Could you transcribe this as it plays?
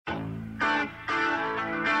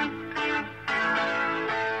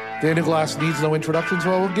Daniel Glass needs no introduction,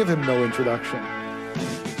 so I will give him no introduction.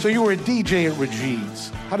 So you were a DJ at Regine's.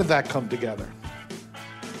 How did that come together?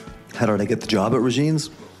 How did I get the job at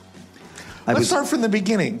Regine's? Let's start from the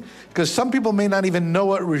beginning, because some people may not even know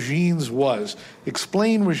what Regine's was.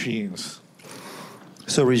 Explain Regine's.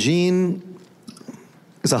 So Regine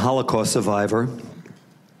is a Holocaust survivor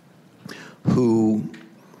who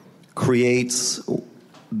creates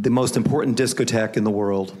the most important discotheque in the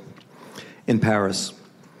world in Paris.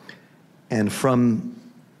 And from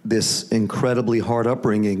this incredibly hard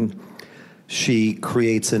upbringing, she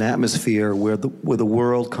creates an atmosphere where the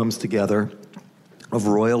world comes together of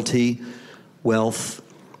royalty, wealth,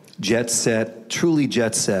 jet set, truly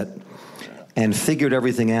jet set, and figured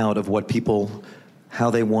everything out of what people, how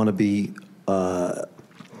they want to be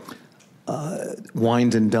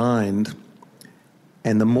wined and dined.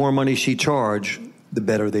 And the more money she charged, the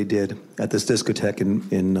better they did at this discotheque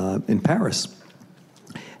in Paris.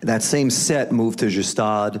 That same set moved to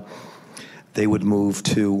Gestad. They would move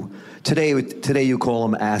to, today you call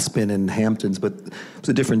them Aspen and Hamptons, but it was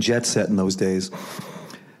a different jet set in those days.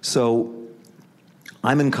 So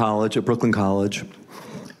I'm in college, at Brooklyn College,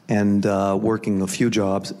 and working a few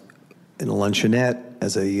jobs in a luncheonette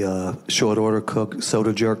as a short order cook,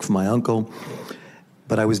 soda jerk for my uncle.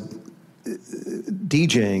 But I was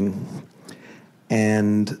DJing,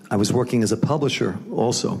 and I was working as a publisher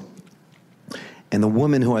also. And the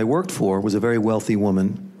woman who I worked for was a very wealthy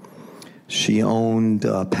woman. She owned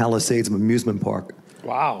Palisades Amusement Park.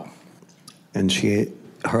 Wow. And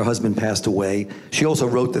her husband passed away. She also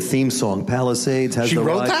wrote the theme song, Palisades Has She the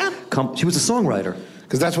wrote Ride. that? She was a songwriter.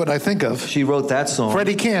 Because that's what I think of. She wrote that song.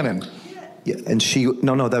 Freddie Cannon. Yeah, and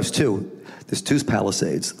no, that was two. There's two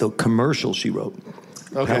Palisades. The commercial she wrote.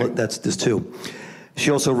 Okay. There's two.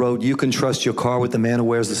 She also wrote You Can Trust Your Car with the Man Who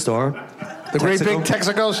Wears the Star. The great big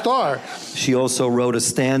Texaco Star. She also wrote a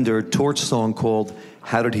standard Torch song called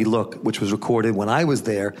How Did He Look, which was recorded when I was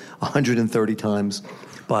there 130 times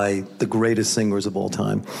by the greatest singers of all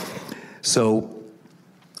time. So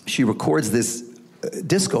she records this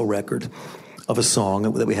disco record of a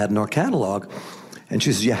song that we had in our catalog, and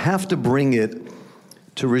she says, you have to bring it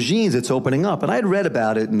to Regine's, it's opening up. And I had read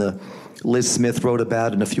about it, and Liz Smith wrote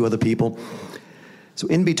about it, and a few other people. So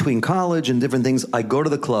in between college and different things, I go to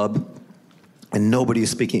the club, and nobody is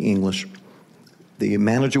speaking English. The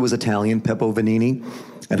manager was Italian, Peppo Vanini,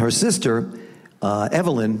 and her sister,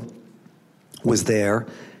 Evelyn, was there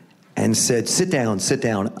and said, sit down, sit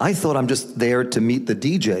down. I thought I'm just there to meet the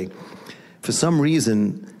DJ. For some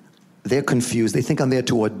reason, they're confused. They think I'm there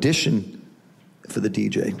to audition for the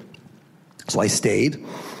DJ. So I stayed.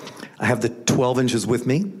 I have the 12 inches with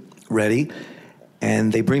me, ready,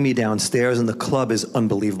 and they bring me downstairs, and the club is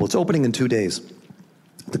unbelievable. It's opening in 2 days,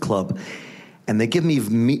 the club. And they give me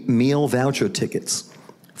meal voucher tickets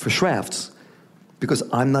for Schrafft's because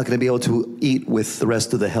I'm not going to be able to eat with the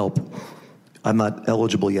rest of the help. I'm not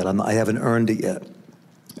eligible yet. I haven't earned it yet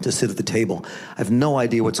to sit at the table. I have no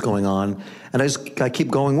idea what's going on, and I keep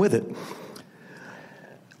going with it.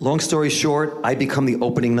 Long story short, I become the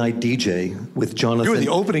opening night DJ with Jonathan. You were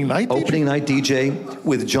the opening night DJ? Opening night DJ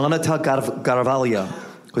with Jonathan Garavaglia,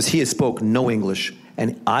 because he spoke no English,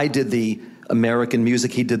 and I did the American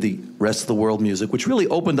music, he did the rest of the world music, which really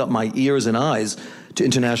opened up my ears and eyes to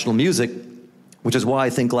international music, which is why I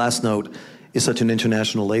think Glass Note is such an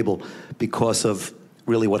international label, because of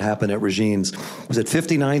really what happened at Regine's. It was at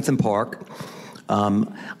 59th and Park.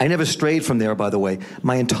 I never strayed from there, by the way.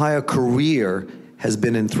 My entire career has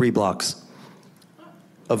been in 3 blocks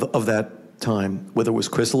of that time, whether it was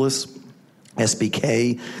Chrysalis,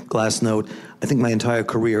 SBK, Glass Note. I think my entire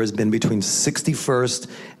career has been between 61st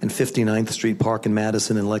and 59th Street Park in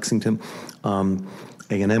Madison and Lexington.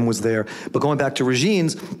 A&M was there. But going back to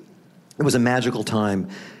Regine's, it was a magical time.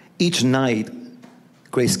 Each night,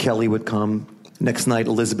 Grace Kelly would come. Next night,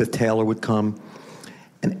 Elizabeth Taylor would come.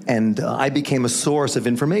 And I became a source of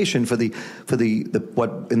information for the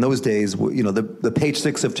what in those days, the page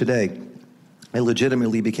 6 of today. I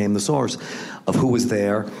legitimately became the source of who was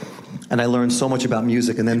there, and I learned so much about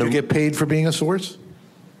music. And then Did you get paid for being a source?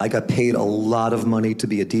 I got paid a lot of money to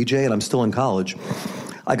be a DJ, and I'm still in college.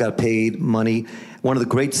 I got paid money. One of the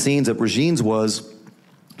great scenes at Regine's was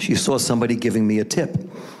she saw somebody giving me a tip.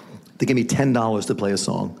 They gave me $10 to play a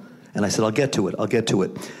song, and I said, I'll get to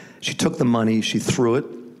it. She took the money, she threw it.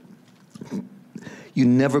 You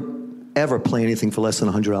never, ever play anything for less than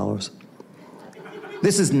 $100.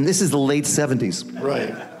 This is the late 70s.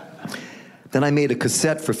 Right. Then I made a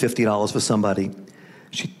cassette for $50 for somebody.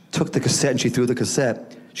 She took the cassette and she threw the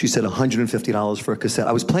cassette. She said $150 for a cassette.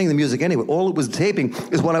 I was playing the music anyway. All it was taping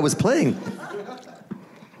is what I was playing.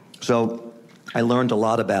 So I learned a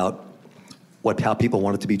lot about how people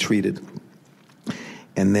wanted to be treated.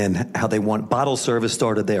 And then how they want bottle service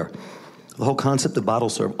started there. The whole concept of bottle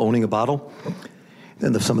service, owning a bottle.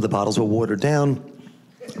 Then some of the bottles were watered down,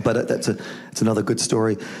 but that's another good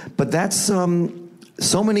story. But that's so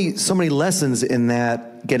many lessons in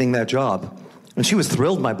that, getting that job. And she was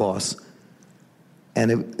thrilled, my boss.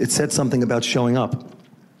 And it said something about showing up.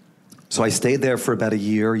 So I stayed there for about a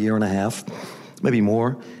year and a half, maybe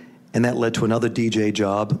more, and that led to another DJ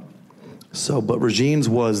job. But Regine's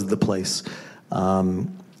was the place.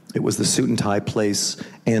 It was the suit and tie place,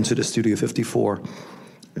 answer to Studio 54.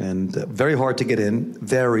 And very hard to get in,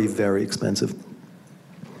 very, very expensive.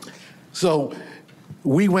 So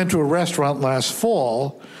we went to a restaurant last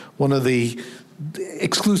fall, one of the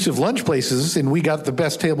exclusive lunch places, and we got the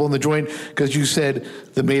best table in the joint because you said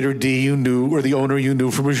the maitre d' you knew, or the owner you knew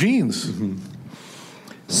from Regine's. Mm-hmm.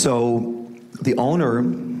 So the owner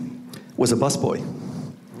was a busboy.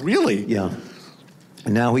 Really? Yeah.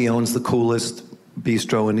 And now he owns the coolest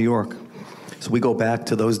bistro in New York. So we go back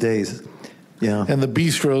to those days. Yeah. And the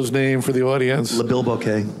bistro's name for the audience? Le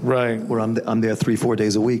Bilboquet. Right. Where I'm there 3-4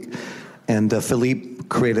 days a week. And Philippe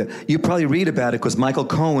created, you probably read about it because Michael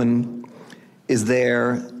Cohen is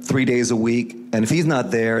there 3 days a week. And if he's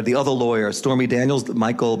not there, the other lawyer, Stormy Daniels,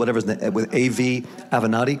 Michael, whatever his name, with A.V.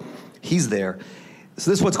 Avenatti, he's there.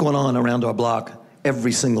 So this is what's going on around our block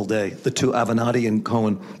every single day. The two, Avenatti and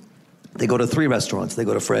Cohen, they go to 3 restaurants. They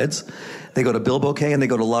go to Fred's, they go to Bilboquet, and they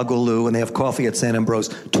go to La Goulou, and they have coffee at San Ambrose,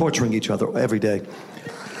 torturing each other every day.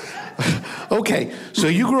 Okay, so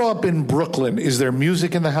you grew up in Brooklyn. Is there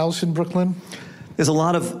music in the house in Brooklyn? There's a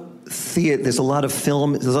lot of theater, there's a lot of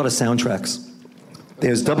film, there's a lot of soundtracks.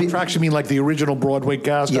 There's Soundtracks, you mean like the original Broadway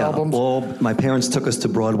cast albums? Yeah, my parents took us to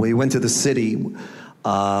Broadway. We went to the city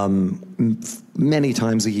many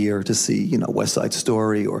times a year to see, West Side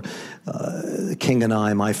Story or King and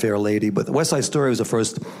I, My Fair Lady. But the West Side Story was the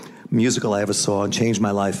first musical I ever saw and changed my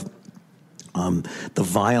life. The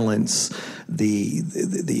violence, the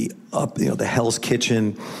Hell's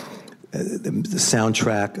Kitchen, the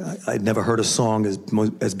soundtrack. I'd never heard a song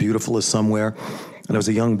as beautiful as Somewhere, and I was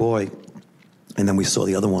a young boy. And then we saw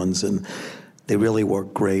the other ones, and they really were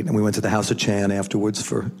great. And we went to the House of Chan afterwards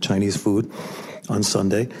for Chinese food on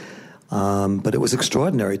Sunday. But it was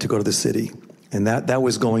extraordinary to go to the city. And that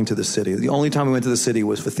was going to the city. The only time we went to the city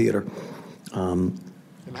was for theater. And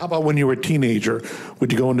how about when you were a teenager?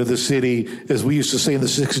 Would you go into the city, as we used to say in the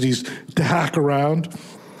 60s, to hack around?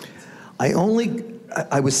 I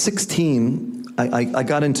was 16. I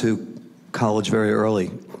got into college very early.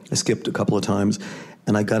 I skipped a couple of times.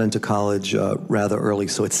 And I got into college rather early.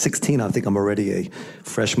 So at 16, I think I'm already a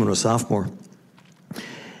freshman or sophomore.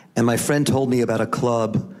 And my friend told me about a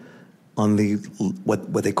club on the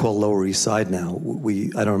what they call Lower East Side now.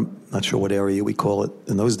 Not sure what area we call it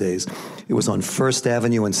in those days. It was on First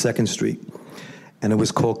Avenue and 2nd Street. And it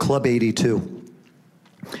was called Club 82.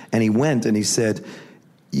 And he went and he said,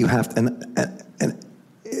 you have to, and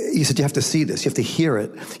he said, you have to see this. You have to hear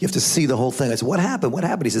it. You have to see the whole thing. I said, what happened? What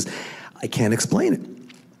happened? He says, I can't explain it.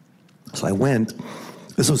 So I went.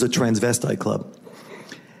 This was a transvestite club.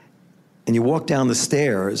 And you walk down the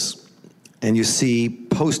stairs and you see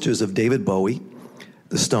posters of David Bowie,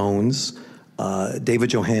 the Stones, David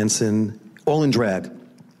Johansen, all in drag.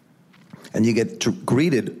 And you get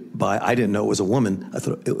greeted by, I didn't know it was a woman. I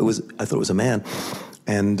thought it was a man.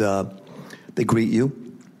 And they greet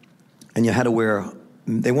you. And you had to wear,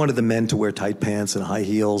 they wanted the men to wear tight pants and high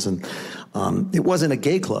heels. And it wasn't a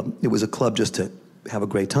gay club. It was a club just to have a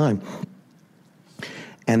great time.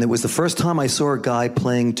 And it was the first time I saw a guy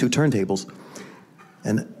playing 2 turntables.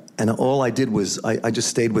 And all I did was, I just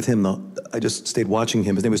stayed with him. I just stayed watching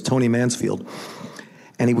him. His name was Tony Mansfield.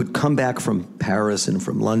 And he would come back from Paris and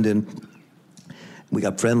from London. We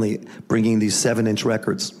got friendly, bringing these 7-inch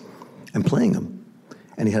records and playing them.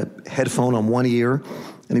 And he had a headphone on one ear,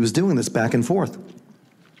 and he was doing this back and forth.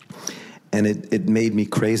 And it made me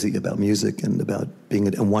crazy about music and about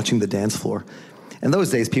and watching the dance floor. In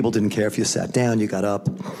those days, people didn't care if you sat down, you got up.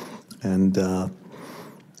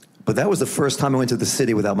 But that was the first time I went to the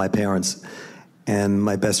city without my parents. And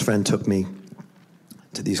my best friend took me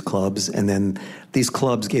to these clubs. And then these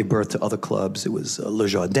clubs gave birth to other clubs. It was Le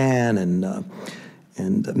Jardin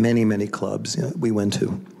and many, many clubs we went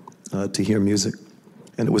to hear music.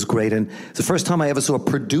 And it was great. And it's the first time I ever saw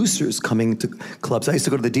producers coming to clubs. I used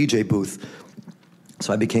to go to the DJ booth.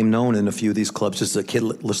 So I became known in a few of these clubs just as a kid,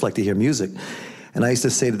 just like to hear music. And I used to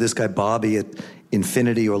say to this guy, Bobby, at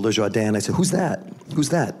Infinity or Le Jardin, I said, who's that? Who's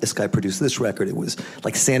that? This guy produced this record. It was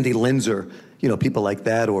like Sandy Linzer, people like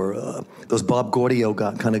that, or those Bob Gaudio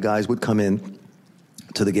kind of guys would come in.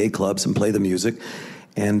 to the gay clubs and play the music.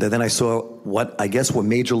 And then I saw what I guess were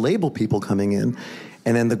major label people coming in.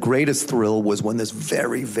 And then the greatest thrill was when this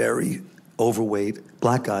very, very overweight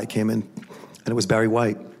black guy came in, and it was Barry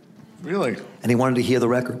White. Really? And he wanted to hear the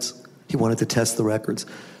records. He wanted to test the records.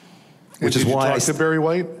 Which is why you talk to Barry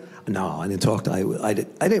White? No, I didn't talk to. I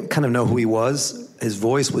didn't kind of know who he was. His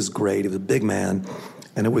voice was great. He was a big man,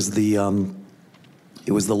 and it was the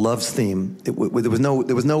Love's theme. There was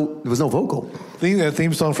no vocal. The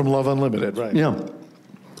theme song from Love Unlimited, right? Yeah.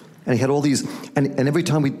 And he had all these, and every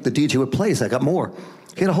time the DJ would play, so I got more.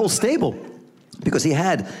 He had a whole stable because he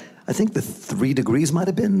had, I think the 3 Degrees might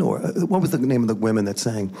have been, or what was the name of the women that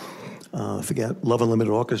sang? I forget. Love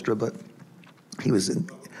Unlimited Orchestra, but he was in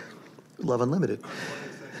Love Unlimited.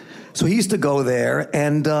 So he used to go there,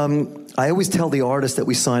 and I always tell the artist that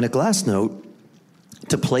we sign a glass note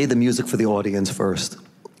to play the music for the audience first,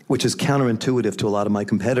 which is counterintuitive to a lot of my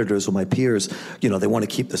competitors or my peers. You know, they want to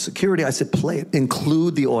keep the security. I said, play it.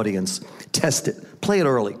 Include the audience. Test it. Play it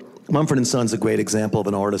early. Mumford & Sons is a great example of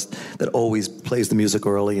an artist that always plays the music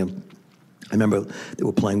early. And I remember they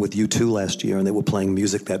were playing with U2 last year, and they were playing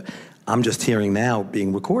music that I'm just hearing now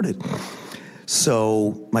being recorded.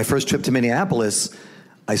 So my first trip to Minneapolis,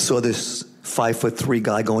 I saw this 5'3"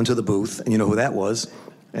 guy go into the booth, and you know who that was?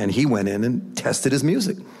 And he went in and tested his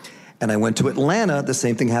music. And I went to Atlanta. The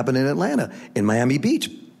same thing happened in Atlanta. In Miami Beach,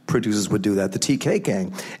 producers would do that. The TK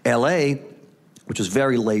Gang. L.A., which was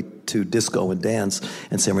very late to disco and dance,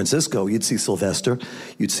 and San Francisco, you'd see Sylvester,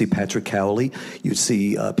 you'd see Patrick Cowley, you'd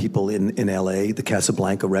see people in L.A., the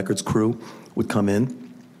Casablanca Records crew would come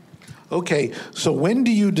in. Okay, so when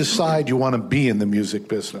do you decide you want to be in the music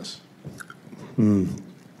business?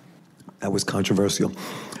 That was controversial.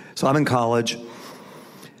 So I'm in college,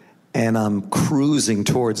 and I'm cruising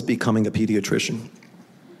towards becoming a pediatrician.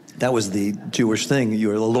 That was the Jewish thing. You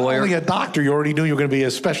were a lawyer. Not only a doctor, you already knew you were going to be a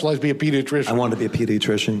pediatrician. I wanted to be a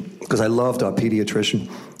pediatrician because I loved our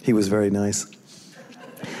pediatrician. He was very nice.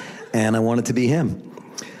 And I wanted to be him.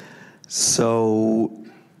 So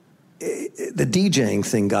the DJing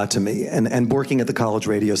thing got to me, and working at the college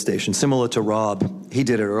radio station, similar to Rob. He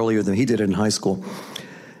did it earlier than he did it in high school.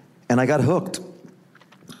 And I got hooked.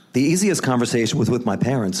 The easiest conversation was with my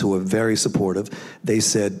parents, who were very supportive. They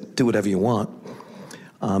said, do whatever you want.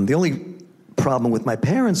 The only problem with my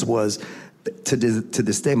parents was, to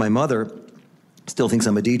this day, my mother still thinks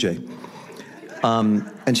I'm a DJ.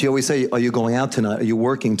 And she always say, are you going out tonight? Are you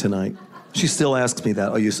working tonight? She still asks me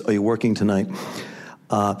that, are you working tonight?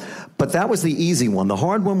 But that was the easy one. The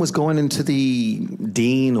hard one was going into the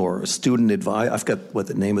dean or student advisor. I forgot what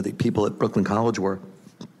the name of the people at Brooklyn College were,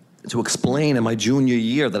 to explain in my junior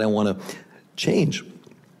year that I want to change.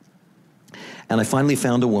 And I finally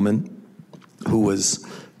found a woman who was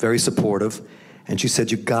very supportive, and she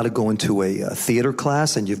said, you've got to go into a theater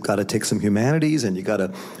class, and you've got to take some humanities, and you've got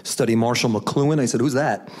to study Marshall McLuhan. I said, who's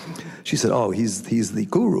that? She said, oh, he's the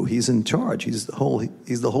guru. He's in charge. He's the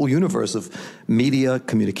whole universe of media,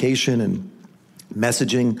 communication, and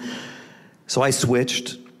messaging. So I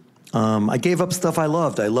switched. I gave up stuff I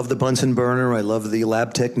loved. I loved the Bunsen burner. I loved the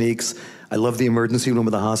lab techniques. I loved the emergency room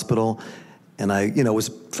of the hospital. And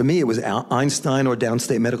for me, it was Einstein or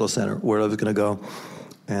Downstate Medical Center where I was going to go.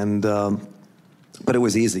 And, but it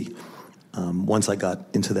was easy once I got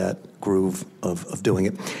into that groove of doing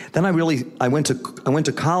it. Then I went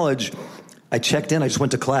to college. I checked in. I just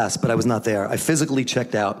went to class, but I was not there. I physically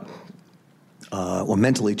checked out, or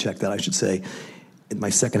mentally checked out, I should say, in my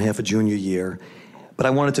second half of junior year. But I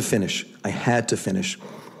wanted to finish. I had to finish.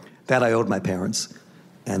 That I owed my parents.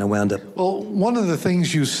 And I wound up... Well, one of the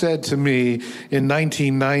things you said to me in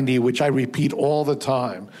 1990, which I repeat all the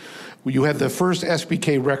time, you had the first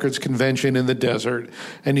SBK Records convention in the desert,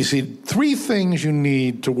 and you see 3 things you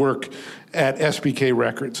need to work at SBK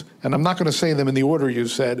Records. And I'm not going to say them in the order you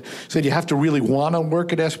said. You said you have to really want to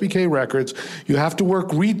work at SBK Records. You have to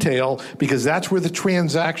work retail, because that's where the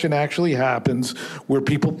transaction actually happens, where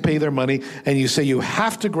people pay their money. And you say you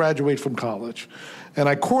have to graduate from college. And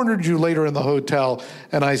I cornered you later in the hotel,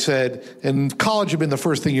 and I said, and college had been the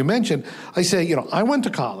first thing you mentioned. I say, I went to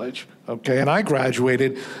college, okay, and I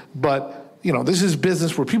graduated, but, this is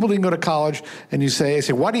business where people didn't go to college. And I say,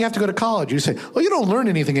 why do you have to go to college? You say, well, you don't learn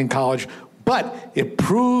anything in college, but it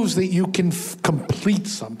proves that you can complete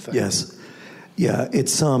something. Yes. Yeah,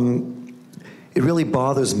 it's, it really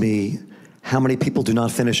bothers me how many people do not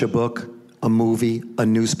finish a book, a movie, a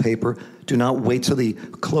newspaper, do not wait till the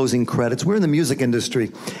closing credits. We're in the music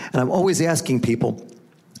industry, and I'm always asking people.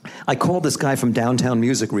 I called this guy from Downtown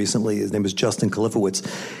Music recently, his name was Justin Kalifowitz,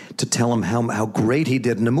 to tell him how great he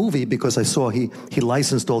did in the movie, because I saw he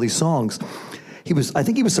licensed all these songs. I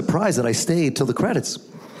think he was surprised that I stayed till the credits.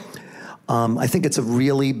 I think it's a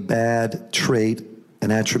really bad trait,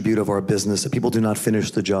 an attribute of our business, that people do not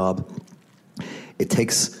finish the job. It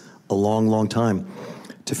takes a long, long time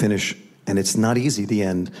to finish, and it's not easy, the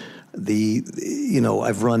end.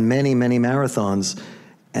 I've run many, many marathons,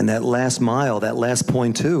 and that last mile, that last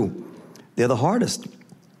 0.2, they're the hardest,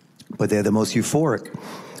 but they're the most euphoric.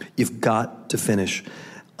 You've got to finish.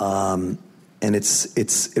 And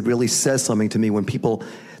it really says something to me when people,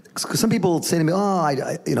 because some people say to me,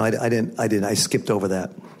 I didn't, I skipped over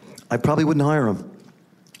that. I probably wouldn't hire them.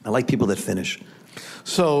 I like people that finish.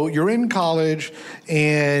 So you're in college,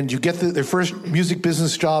 and you get their first music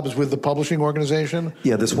business job is with the publishing organization?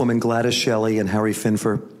 Yeah, this woman, Gladys Shelley and Harry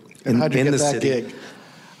Finfer, And how'd you in get the that city. gig?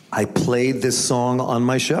 I played this song on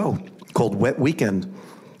my show called Wet Weekend,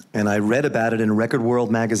 and I read about it in Record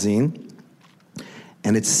World magazine,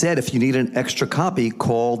 and it said, if you need an extra copy,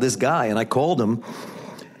 call this guy. And I called him,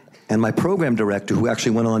 and my program director, who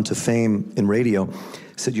actually went on to fame in radio,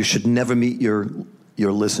 said, you should never meet your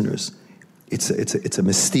listeners. It's a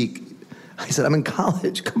mystique. I said, I'm in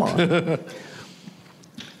college, come on.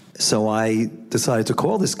 So I decided to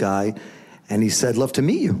call this guy, and he said, love to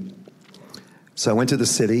meet you. So I went to the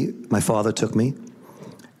city, my father took me,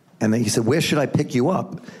 and then he said, where should I pick you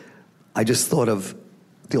up? I just thought of,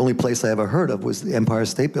 the only place I ever heard of was the Empire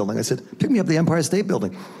State Building. I said, pick me up at the Empire State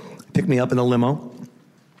Building. Picked me up in a limo.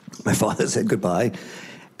 My father said goodbye.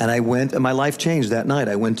 And I went, and my life changed that night.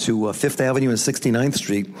 I went to Fifth Avenue and 69th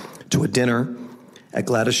Street to a dinner at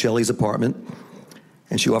Gladys Shelley's apartment,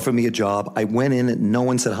 and she offered me a job. I went in, and no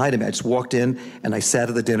one said hi to me. I just walked in, and I sat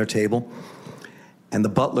at the dinner table, and the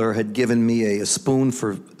butler had given me a spoon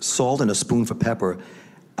for salt and a spoon for pepper.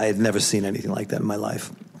 I had never seen anything like that in my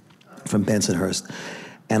life from Bensonhurst.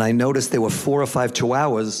 And I noticed there were 4 or 5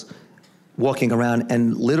 chihuahuas walking around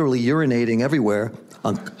and literally urinating everywhere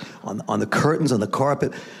on the curtains, on the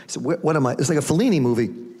carpet. I said, what am I? It's like a Fellini movie.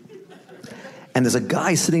 And there's a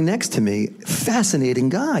guy sitting next to me, fascinating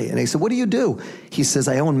guy. And I said, what do you do? He says,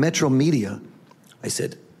 I own Metro Media. I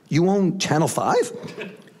said, you own Channel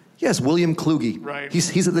 5? Yes, William Kluge. Right.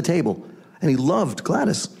 He's at the table. And he loved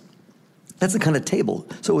Gladys. That's the kind of table.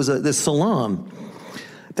 So it was this salon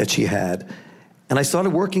that she had. And I started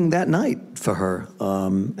working that night for her.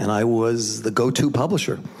 And I was the go-to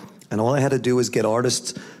publisher. And all I had to do was get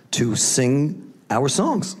artists to sing our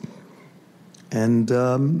songs. And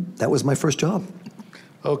that was my first job.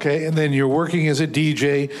 Okay, and then you're working as a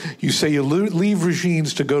DJ. You say you leave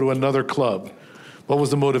Regine's to go to another club. What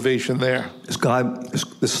was the motivation there? This guy, this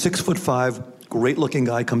 6'5", great-looking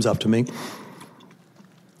guy comes up to me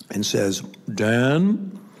and says,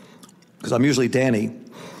 Dan, because I'm usually Danny,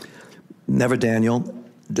 never Daniel,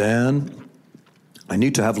 Dan, I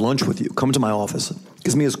need to have lunch with you. Come to my office.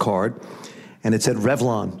 Gives me his card, and it said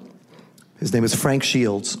Revlon. His name is Frank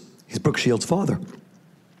Shields. He's Brooke Shields' father.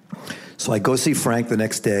 So I go see Frank the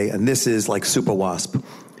next day, and this is like Super Wasp.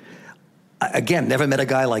 Again, never met a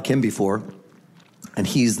guy like him before. And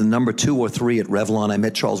he's the number 2 or 3 at Revlon. I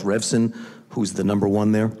met Charles Revson, who's the number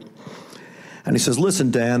 1 there. And he says,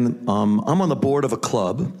 listen, Dan, I'm on the board of a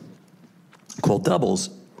club called Doubles,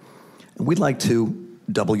 and we'd like to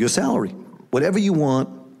double your salary. Whatever you want,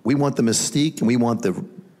 we want the mystique, and we want the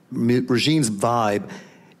Regine's vibe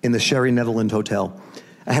in the Sherry Netherland Hotel.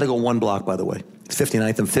 I had to go 1 block, by the way. It's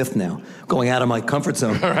 59th and 5th now. Going out of my comfort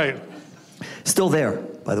zone. All right. Still there,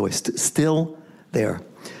 by the way. Still there.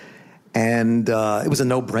 And it was a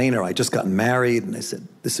no-brainer. I just got married, and I said,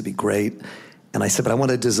 this would be great. And I said, but I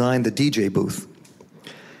want to design the DJ booth.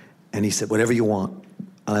 And he said, whatever you want.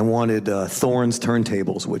 And I wanted Thorn's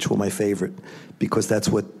turntables, which were my favorite, because that's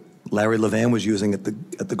what Larry Levan was using at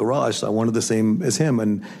the garage. So I wanted the same as him,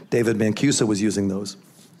 and David Mancuso was using those.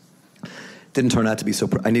 Didn't turn out to be so...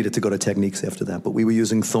 I needed to go to Techniques after that, but we were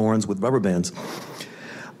using Thorns with rubber bands.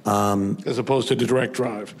 As opposed to the direct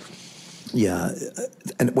drive. Yeah,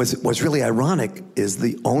 and what's really ironic is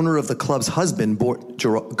the owner of the club's husband bought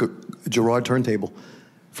Gerard turntable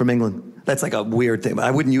from England. That's like a weird thing.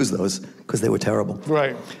 I wouldn't use those because they were terrible.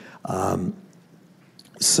 Right.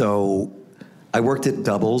 So I worked at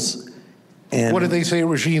Doubles. And What did they say at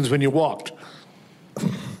Regine's when you walked?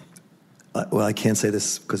 Well, I can't say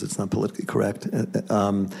this because it's not politically correct.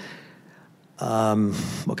 What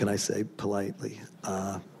can I say politely?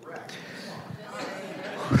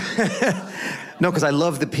 No, because I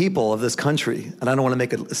love the people of this country, and I don't want to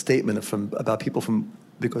make a statement about people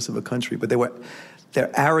because of a country, but their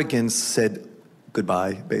arrogance said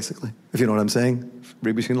goodbye, basically, if you know what I'm saying.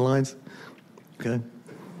 Read between the lines. Okay.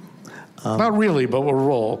 Not really, but we'll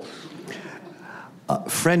roll.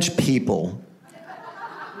 French people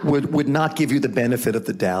would not give you the benefit of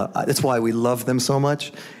the doubt. That's why we love them so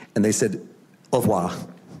much. And they said, au revoir.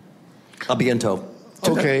 A bientôt.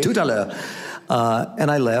 Okay. Tout à l'heure.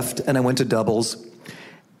 And I left, and I went to doubles.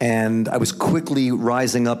 And I was quickly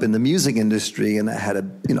rising up in the music industry, and I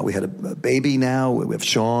had we had a baby now. We have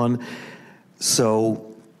Sean.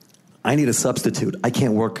 So I need a substitute. I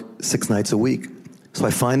can't work 6 nights a week. So I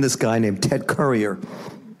find this guy named Ted Currier.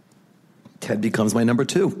 Ted becomes my number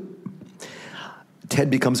 2. Ted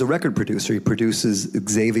becomes a record producer. He produces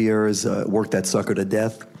Xavier's, worked that sucker to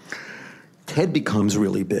death. Ted becomes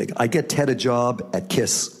really big. I get Ted a job at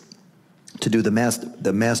Kiss to do the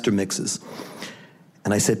master mixes.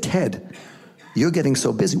 And I said, Ted, you're getting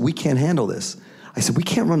so busy. We can't handle this. I said, we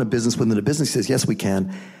can't run a business within a business. He says, yes, we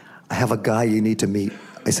can. I have a guy you need to meet.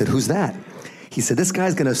 I said, who's that? He said, this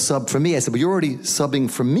guy's going to sub for me. I said, but you're already subbing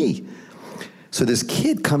for me. So this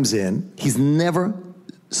kid comes in. He's never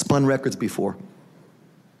spun records before.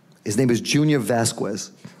 His name is Junior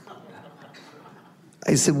Vasquez.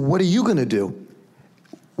 I said, what are you going to do?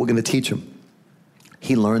 We're going to teach him.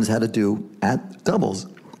 He learns how to do at doubles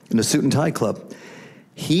in a suit and tie club.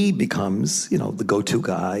 He becomes, the go-to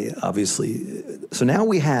guy, obviously. So now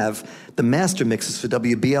we have the master mixes for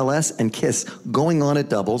WBLS and KISS going on at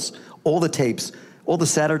doubles. All the tapes, all the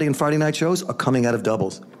Saturday and Friday night shows are coming out of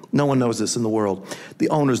doubles. No one knows this in the world. The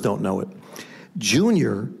owners don't know it.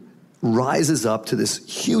 Junior rises up to this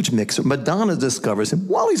huge mixer. Madonna discovers him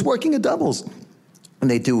while he's working at doubles.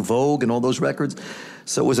 And they do Vogue and all those records.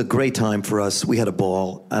 So it was a great time for us. We had a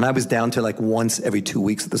ball. And I was down to like once every 2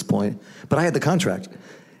 weeks at this point. But I had the contract.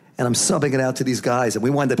 And I'm subbing it out to these guys. And we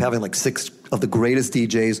wind up having like 6 of the greatest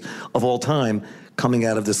DJs of all time coming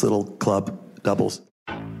out of this little club, doubles.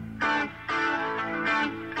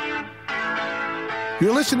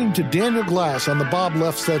 You're listening to Daniel Glass on the Bob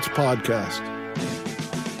Lefsetz podcast.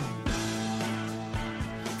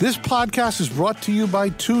 This podcast is brought to you by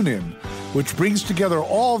TuneIn, which brings together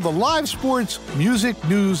all the live sports, music,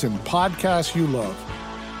 news, and podcasts you love.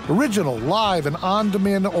 Original, live, and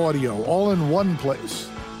on-demand audio all in one place.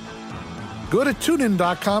 Go to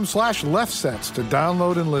tunein.com/Lefsetz to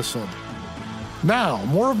download and listen. Now,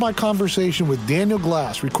 more of my conversation with Daniel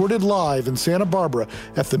Glass, recorded live in Santa Barbara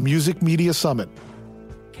at the Music Media Summit.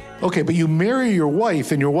 Okay, but you marry your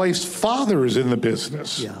wife, and your wife's father is in the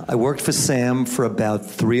business. Yeah, I worked for Sam for about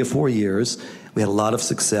 3 or 4 years. We had a lot of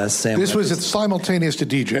success. Sam. This was simultaneous to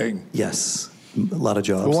DJing? Yes, a lot of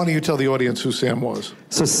jobs. Well, why don't you tell the audience who Sam was?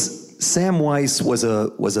 So Sam Weiss was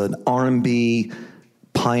an R&B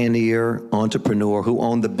pioneer, entrepreneur who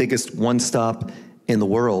owned the biggest one-stop in the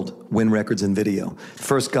world, Win Records and Video.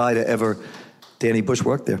 First guy to ever, Danny Bush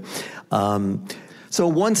worked there. So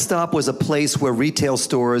One Stop was a place where retail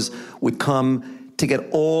stores would come to get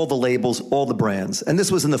all the labels, all the brands. And this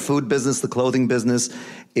was in the food business, the clothing business.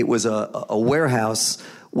 It was a warehouse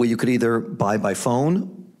where you could either buy by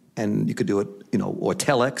phone, and you could do it, or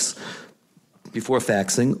telex before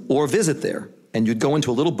faxing, or visit there. And you'd go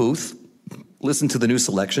into a little booth, listen to the new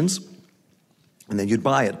selections, and then you'd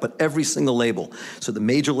buy it. But every single label. So the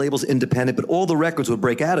major labels, independent, but all the records would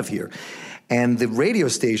break out of here. And the radio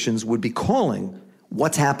stations would be calling,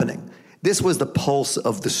 what's happening? This was the pulse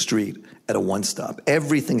of the street at a One Stop.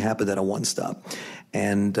 Everything happened at a One Stop.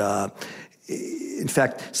 And in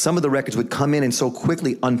fact, some of the records would come in and so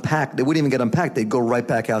quickly unpack, they wouldn't even get unpacked, they'd go right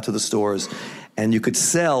back out to the stores. And you could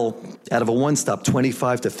sell, out of a One Stop,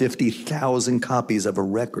 25 to 50,000 copies of a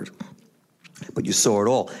record. But you saw it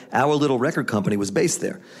all. Our little record company was based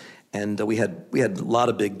there. And we had a lot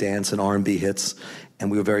of big dance and R&B hits, and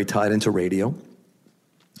we were very tied into radio.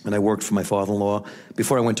 And I worked for my father-in-law.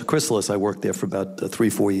 Before I went to Chrysalis, I worked there for about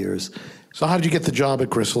 3-4 years. So how did you get the job at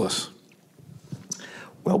Chrysalis?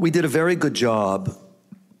 Well, we did a very good job.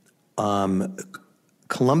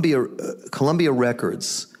 Columbia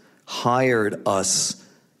Records hired us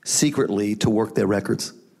secretly to work their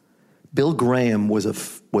records. Bill Graham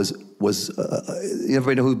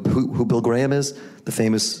everybody know who Bill Graham is? The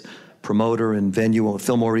famous promoter and venue,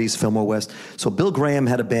 Fillmore East, Fillmore West. So Bill Graham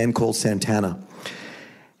had a band called Santana.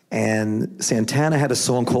 And Santana had a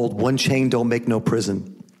song called One Chain Don't Make No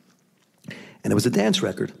Prison. And it was a dance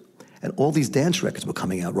record. And all these dance records were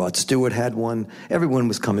coming out. Rod Stewart had one. Everyone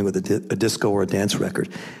was coming with a disco or a dance record.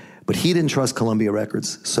 But he didn't trust Columbia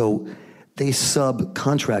Records. So they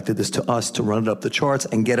subcontracted this to us to run it up the charts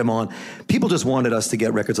and get them on. People just wanted us to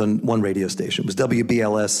get records on one radio station. It was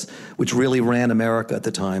WBLS, which really ran America at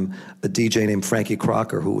the time. A DJ named Frankie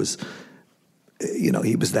Crocker, who was...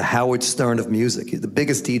 he was the Howard Stern of music. He's the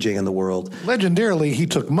biggest DJ in the world. Legendarily, he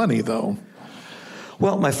took money, though.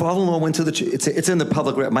 Well, my father-in-law went to it's in the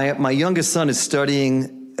public. My youngest son is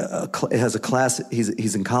studying has a class.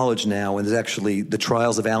 He's in college now, and there's actually the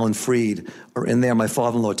trials of Alan Freed are in there. My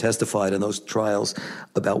father-in-law testified in those trials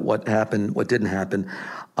about what happened, what didn't happen.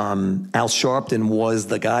 Al Sharpton was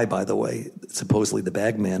the guy, by the way, supposedly the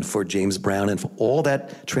bag man for James Brown and for all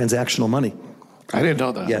that transactional money. I didn't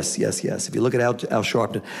know that. Yes. If you look at Al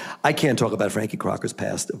Sharpton, I can't talk about Frankie Crocker's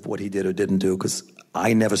past of what he did or didn't do because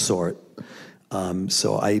I never saw it.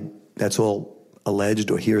 That's all alleged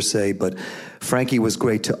or hearsay, but Frankie was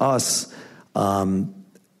great to us.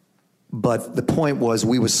 But the point was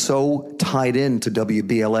we were so tied into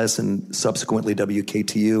WBLS and subsequently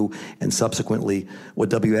WKTU and subsequently what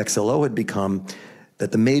WXLO had become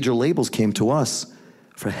that the major labels came to us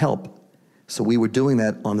for help. So we were doing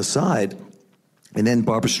that on the side. And then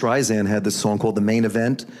Barbra Streisand had this song called The Main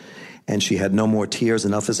Event, and she had No More Tears,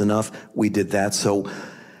 Enough Is Enough. We did that. So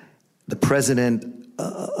the president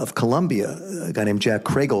of Columbia, a guy named Jack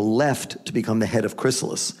Crago, left to become the head of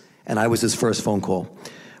Chrysalis, and I was his first phone call.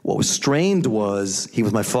 What was strained was he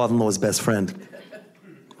was my father-in-law's best friend.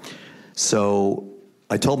 So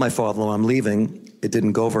I told my father-in-law I'm leaving. It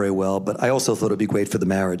didn't go very well, but I also thought it'd be great for the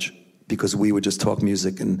marriage because we would just talk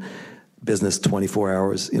music and business 24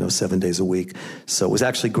 hours, 7 days a week. So it was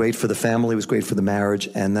actually great for the family. It was great for the marriage.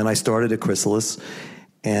 And then I started at Chrysalis.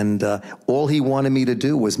 And all he wanted me to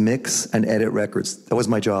do was mix and edit records. That was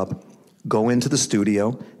my job. Go into the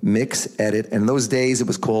studio, mix, edit. And in those days, it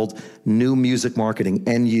was called New Music Marketing,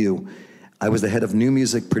 NU. I was the head of new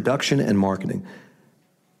music production and marketing.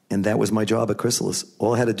 And that was my job at Chrysalis.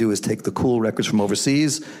 All I had to do is take the cool records from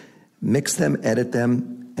overseas, mix them, edit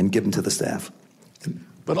them, and give them to the staff.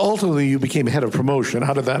 But ultimately, you became head of promotion.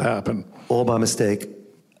 How did that happen? All by mistake.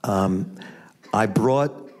 I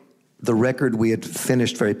brought the record we had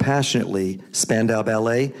finished very passionately, Spandau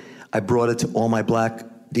Ballet. I brought it to all my black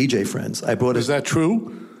DJ friends. Is that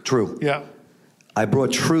true? True. Yeah. I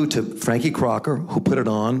brought True to Frankie Crocker, who put it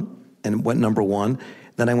on and went #1.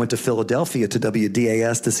 Then I went to Philadelphia to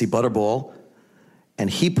WDAS to see Butterball, and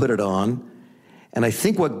he put it on. And I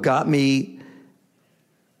think what got me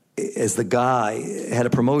as the guy had a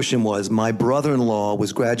promotion was my brother-in-law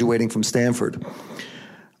was graduating from Stanford.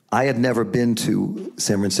 I had never been to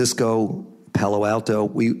San Francisco, Palo Alto,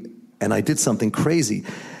 and I did something crazy.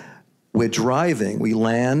 We're driving, we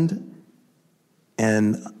land,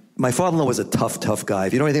 and my father-in-law was a tough guy.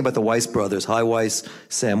 If you know anything about the Weiss brothers, Hy Weiss,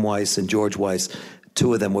 Sam Weiss, and George Weiss,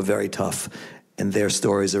 two of them were very tough, and their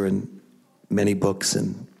stories are in many books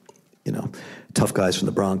and, tough guys from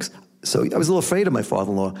the Bronx. So I was a little afraid of my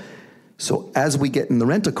father-in-law. So as we get in the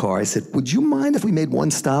rent-a-car, I said, would you mind if we made one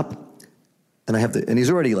stop? And he's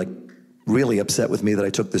already really upset with me that I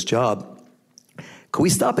took this job. Could we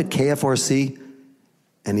stop at KFRC?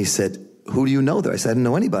 And he said, who do you know there? I said, I didn't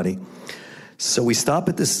know anybody. So we stop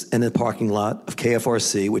at this in the parking lot of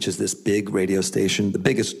KFRC, which is this big radio station, the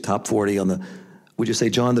biggest top 40 would you say,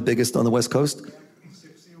 John, the biggest on the West Coast?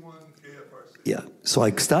 61 KFRC. Yeah. So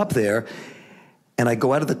I stop there, and I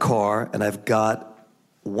go out of the car, and I've got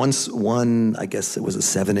one, I guess it was a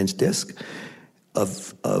 7-inch disc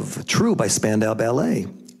of True by Spandau Ballet.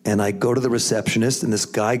 And I go to the receptionist, and this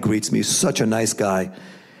guy greets me, such a nice guy.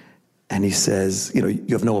 And he says, you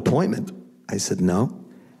have no appointment. I said, no.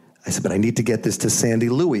 I said, but I need to get this to Sandy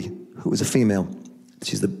Louie, who is a female.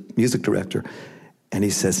 She's the music director. And he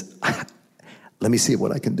says, let me see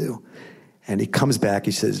what I can do. And he comes back,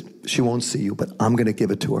 he says, she won't see you, but I'm going to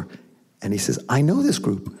give it to her. And he says, I know this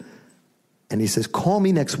group. And he says, call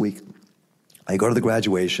me next week. I go to the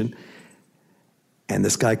graduation, and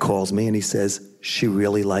this guy calls me, and he says, she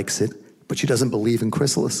really likes it, but she doesn't believe in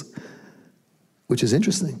Chrysalis, which is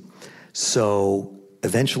interesting. So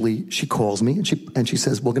eventually she calls me, and she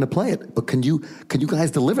says, we're going to play it, but can you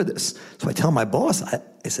guys deliver this? So I tell my boss, I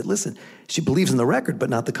said, listen, she believes in the record, but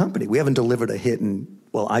not the company. We haven't delivered a hit,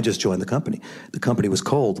 I just joined the company. The company was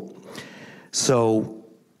cold. So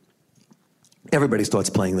everybody starts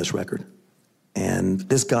playing this record. And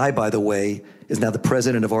this guy, by the way, is now the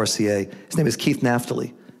president of RCA. His name is Keith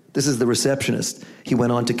Naftali. This is the receptionist. He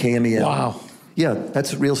went on to KMEL. Wow. Yeah,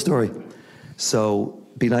 that's a real story. So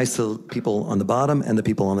be nice to people on the bottom and the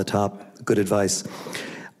people on the top. Good advice.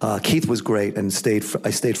 Keith was great, and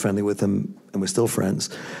I stayed friendly with him, and we're still friends.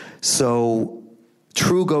 So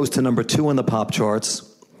True goes to #2 on the pop charts,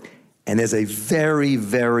 and there's a very,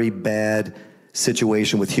 very bad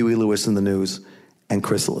situation with Huey Lewis in the News and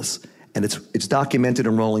Chrysalis. And it's documented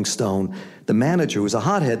in Rolling Stone. The manager was a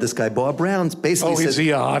hothead. This guy, Bob Brown, basically said, is he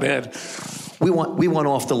a hothead? We want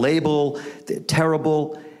off the label. They're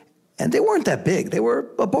terrible. And they weren't that big. They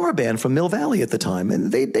were a bar band from Mill Valley at the time,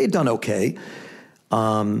 and they'd done okay.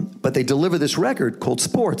 But they delivered this record called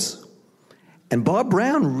Sports. And Bob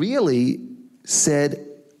Brown really said,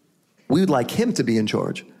 we would like him to be in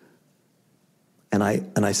charge. And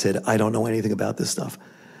I said, I don't know anything about this stuff.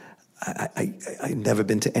 I've never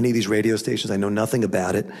been to any of these radio stations. I know nothing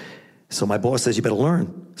about it. So my boss says, you better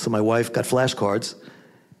learn. So my wife got flashcards,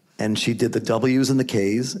 and she did the W's and the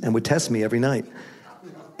K's and would test me every night.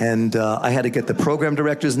 And I had to get the program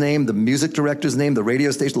director's name, the music director's name, the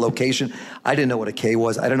radio station location. I didn't know what a K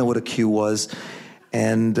was. I didn't know what a Q was.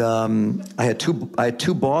 And I had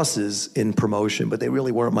two bosses in promotion, but they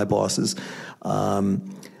really weren't my bosses.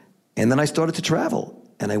 And then I started to travel,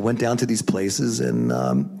 and I went down to these places, and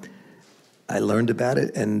I learned about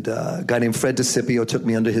it. And a guy named Fred DeCipio took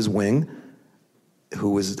me under his wing, who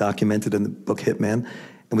was documented in the book Hitman,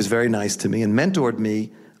 and was very nice to me and mentored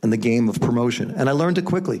me in the game of promotion. And I learned it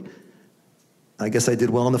quickly. I guess I did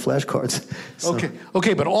well on the flashcards. So.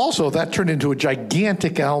 Okay, but also that turned into a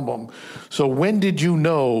gigantic album. So when did you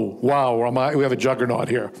know, wow, we have a juggernaut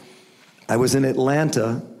here? I was in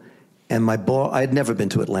Atlanta, and my boss, I had never been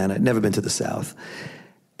to Atlanta, I'd never been to the South.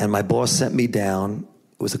 And my boss sent me down.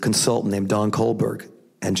 It was a consultant named Don Kohlberg,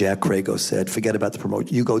 and Jack Crago said, forget about the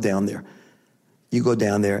promotion, you go down there. You go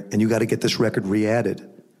down there, and you got to get this record re-added.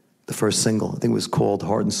 The first single, I think it was called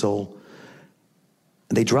Heart and Soul.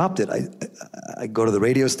 And they dropped it. I go to the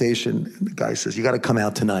radio station, and the guy says, you got to come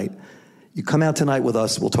out tonight. You come out tonight with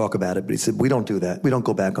us, we'll talk about it. But he said, we don't do that. We don't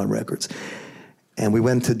go back on records. And we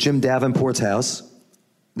went to Jim Davenport's house,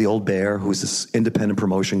 the old bear, who's this independent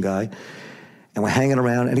promotion guy. And we're hanging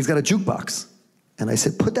around, and he's got a jukebox. And I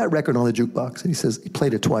said, put that record on the jukebox. And he says, he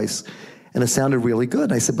played it twice. And it sounded really good.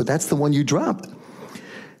 And I said, but that's the one you dropped.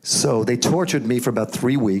 So they tortured me for about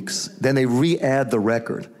 3 weeks. Then they re-add the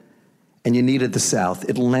record. And you needed the South.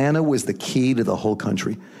 Atlanta was the key to the whole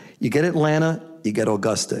country. You get Atlanta, you get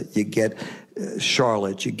Augusta. You get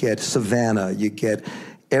Charlotte, you get Savannah, you get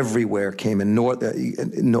everywhere came in.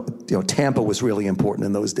 Tampa was really important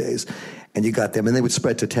in those days. And you got them, and they would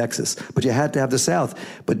spread to Texas. But you had to have the South.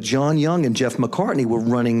 But John Young and Jeff McCartney were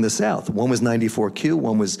running the South. One was 94Q,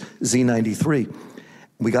 one was Z93.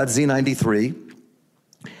 We got Z93.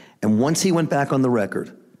 And once he went back on the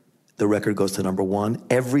record goes to number one.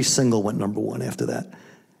 Every single went number one after that.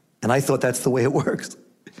 And I thought that's the way it works.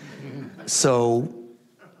 So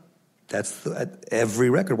every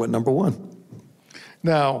record went number one.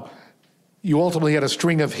 Now, you ultimately had a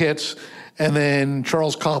string of hits, and then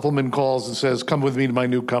Charles Koppelman calls and says, come with me to my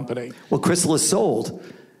new company. Well, Chrysalis sold,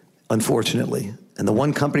 unfortunately. And the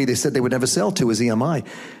one company they said they would never sell to was EMI.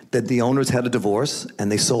 That the owners had a divorce,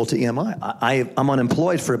 and they sold to EMI. I'm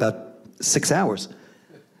unemployed for about 6 hours.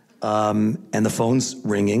 And the phone's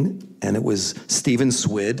ringing, and it was Stephen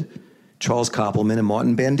Swid, Charles Koppelman, and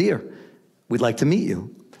Martin Bandier. We'd like to meet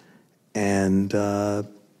you. And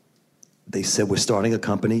they said, we're starting a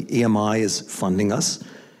company. EMI is funding us.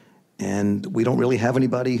 And we don't really have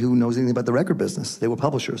anybody who knows anything about the record business. They were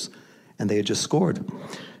publishers, and they had just scored.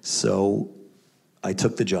 So I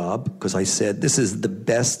took the job because I said, this is the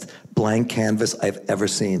best blank canvas I've ever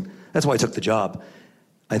seen. That's why I took the job.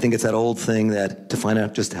 I think it's that old thing that to find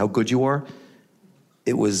out just how good you are,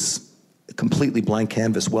 it was a completely blank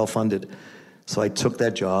canvas, well-funded. So I took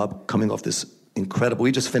that job, coming off this incredible,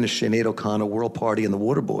 we just finished Sinead O'Connor, World Party, and the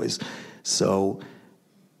Waterboys. So,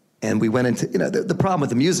 and we went into, the problem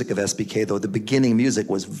with the music of SBK, though, the beginning music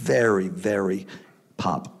was very, very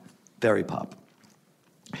pop, very pop.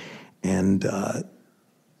 And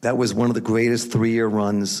that was one of the greatest 3-year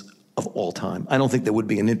runs of all time. I don't think there would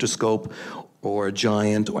be an Interscope or a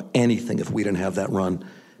Giant or anything if we didn't have that run,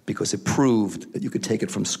 because it proved that you could take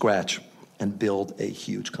it from scratch and build a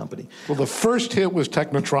huge company. Well, the first hit was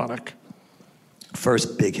Technotronic.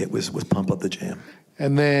 First big hit was Pump Up the Jam.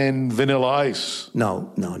 And then Vanilla Ice.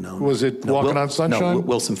 No. Was it Walking on Sunshine? No,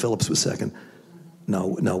 Wilson Phillips was second.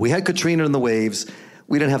 No. We had Katrina and the Waves.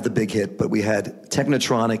 We didn't have the big hit, but we had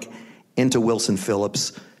Technotronic into Wilson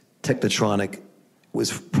Phillips. Technotronic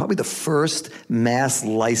was probably the first mass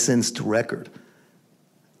licensed record.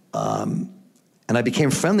 And I became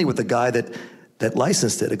friendly with the guy that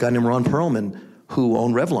licensed it, a guy named Ron Perlman, who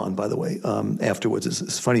owned Revlon, by the way, afterwards.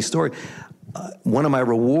 It's a funny story. One of my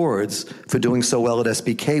rewards for doing so well at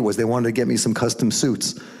SBK was they wanted to get me some custom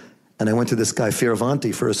suits. And I went to this guy,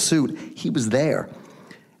 Fioravanti, for a suit. He was there.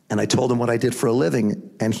 And I told him what I did for a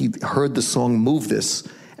living, and he heard the song Move This,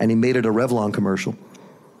 and he made it a Revlon commercial.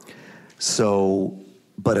 So,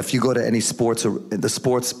 but if you go to any sports, or the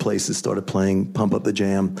sports places started playing Pump Up the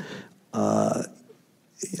Jam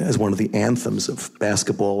as one of the anthems of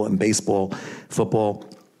basketball and baseball, football.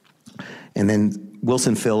 And then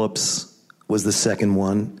Wilson Phillips was the second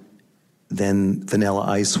one. Then Vanilla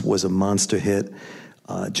Ice was a monster hit.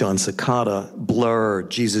 John Cicada, Blur,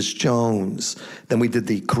 Jesus Jones. Then we did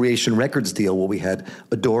the Creation Records deal where we had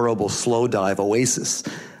Adorable, Slow Dive, Oasis.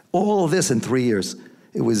 All of this in 3 years.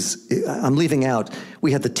 I'm leaving out,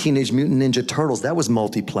 we had the Teenage Mutant Ninja Turtles. That was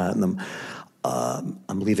multi-platinum.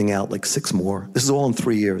 I'm leaving out like 6 more. This is all in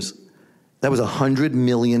 3 years. That was a $100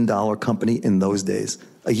 million company in those days,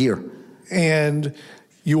 a year. And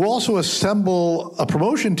you also assemble a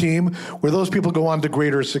promotion team where those people go on to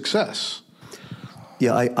greater success.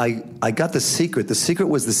 Yeah, I got the secret. The secret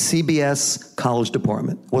was the CBS college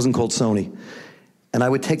department. It wasn't called Sony. And I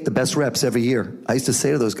would take the best reps every year. I used to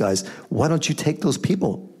say to those guys, why don't you take those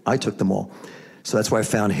people? I took them all. So that's where I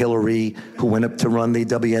found Hillary, who went up to run the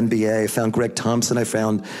WNBA. I found Greg Thompson. I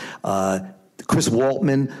found Chris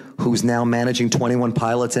Waltman, who's now managing 21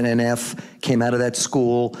 Pilots in NF, came out of that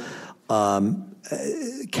school.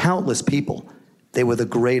 Countless people. They were the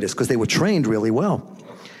greatest because they were trained really well.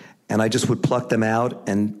 And I just would pluck them out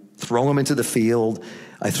and throw them into the field.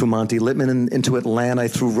 I threw Monty Littman into Atlanta. I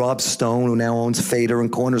threw Rob Stone, who now owns Fader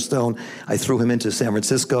and Cornerstone. I threw him into San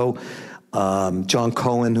Francisco. John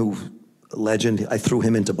Cohen, who a legend, I threw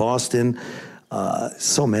him into Boston.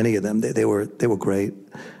 So many of them. They were great.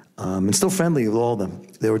 And still friendly with all of them.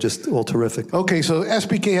 They were just all terrific. Okay, so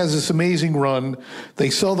SBK has this amazing run.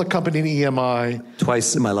 They sell the company to EMI.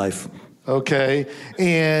 Twice in my life. Okay,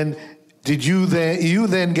 and did you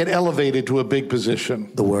then get elevated to a big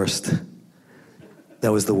position? The worst.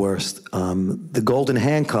 That was the worst. The golden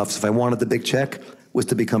handcuffs, if I wanted the big check, was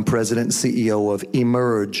to become president and CEO of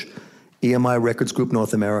Emerge, EMI Records Group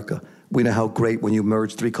North America. We know how great when you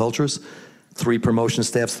merge 3 cultures, 3 promotion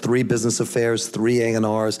staffs, 3 business affairs, 3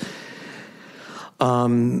 A&Rs.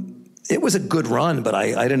 It was a good run, but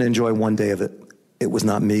I didn't enjoy one day of it. It was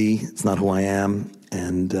not me. It's not who I am.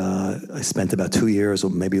 And I spent about 2 years or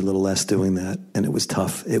maybe a little less doing that. And it was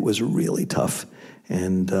tough. It was really tough.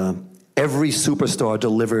 And every superstar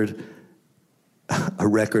delivered a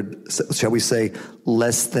record, shall we say,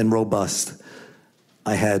 less than robust.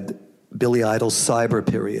 I had Billy Idol's Cyber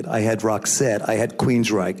Period. I had Roxette. I had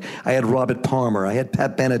Queensryche. I had Robert Palmer. I had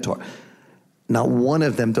Pat Benatar. Not one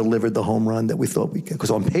of them delivered the home run that we thought we could,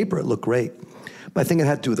 because on paper it looked great. But I think it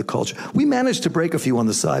had to do with the culture. We managed to break a few on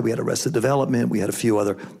the side. We had Arrested Development. We had a few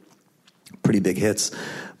other pretty big hits,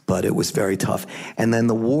 but it was very tough. And then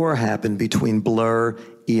the war happened between Blur,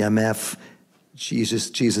 EMF,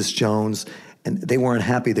 Jesus Jones, and they weren't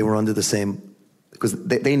happy. They were under the same, because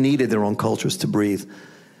they needed their own cultures to breathe.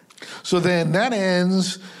 So then that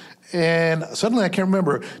ends, and suddenly I can't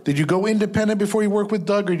remember. Did you go independent before you worked with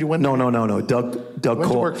Doug, or you went? No. Doug went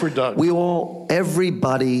called. to work for Doug.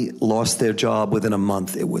 Everybody lost their job within a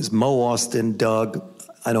month. It was Mo Austin, Doug.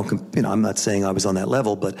 I'm not saying I was on that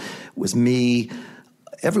level, but it was me.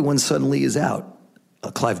 Everyone suddenly is out.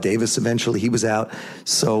 Clive Davis eventually, he was out.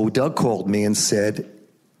 So Doug called me and said,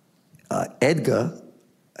 Edgar.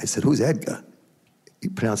 I said, who's Edgar? He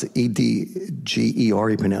pronounced it Edger,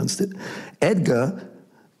 he pronounced it. Edgar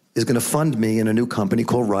is going to fund me in a new company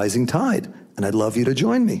called Rising Tide, and I'd love you to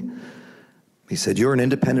join me. He said, you're an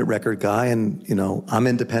independent record guy, and, I'm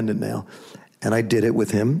independent now. And I did it with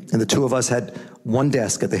him, and the two of us had one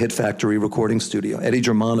desk at the Hit Factory recording studio. Eddie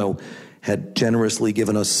Germano had generously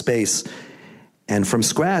given us space, and from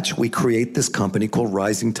scratch, we create this company called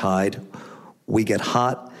Rising Tide. We get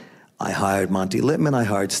hot. I hired Monty Littman, I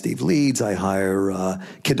hired Steve Leeds, I hired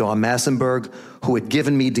Kedar Massenberg, who had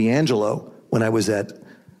given me D'Angelo when I was at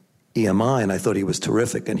EMI, and I thought he was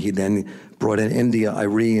terrific. And he then brought in India,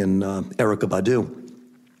 Irie, and Erykah Badu.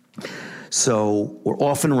 So we're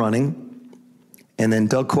off and running, and then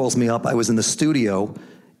Doug calls me up. I was in the studio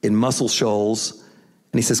in Muscle Shoals,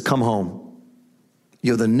 and he says, come home.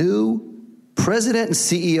 You're the new president and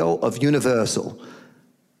CEO of Universal.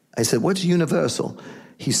 I said, what's Universal?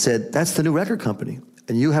 He said, that's the new record company,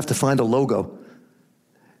 and you have to find a logo,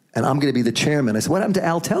 and I'm going to be the chairman. I said, what happened to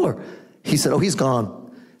Al Teller? He said, oh, he's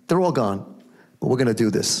gone. They're all gone, but we're going to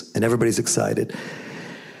do this, and everybody's excited.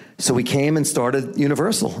 So we came and started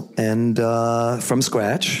Universal, and from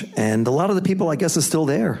scratch, and a lot of the people, I guess, are still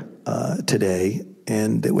there today,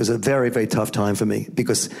 and it was a very, very tough time for me,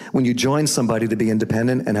 because when you join somebody to be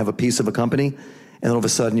independent and have a piece of a company, and all of a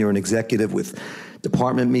sudden you're an executive with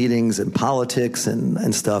department meetings and politics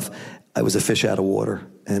and stuff, I was a fish out of water,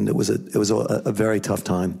 and it was a very tough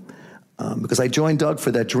time because I joined Doug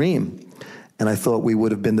for that dream, and I thought we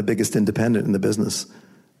would have been the biggest independent in the business.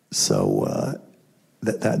 So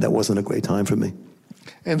that wasn't a great time for me.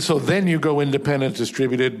 And so then you go independent,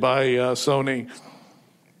 distributed by Sony.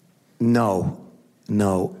 No,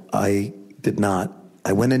 I did not.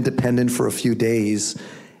 I went independent for a few days,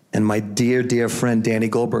 and my dear, dear friend Danny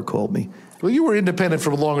Goldberg called me. Well, you were independent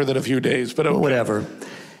for longer than a few days, but okay. Whatever.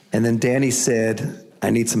 And then Danny said, I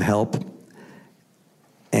need some help.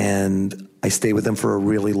 And I stayed with him for a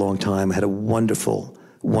really long time. I had a wonderful,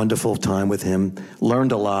 wonderful time with him,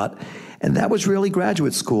 learned a lot. And that was really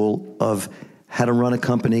graduate school of how to run a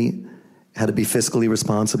company, how to be fiscally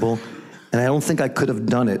responsible. And I don't think I could have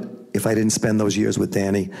done it if I didn't spend those years with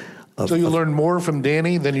Danny. So you learned more from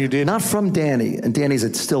Danny than you did? Not from Danny, and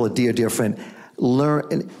Danny's still a dear, dear friend.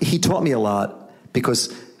 And he taught me a lot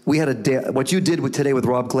because we had what you did today with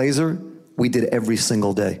Rob Glazer, we did every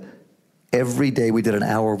single day. Every day we did an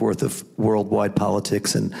hour worth of worldwide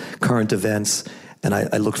politics and current events, and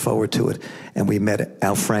I looked forward to it. And we met,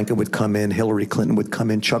 Al Franken would come in, Hillary Clinton would come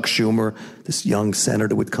in, Chuck Schumer, this young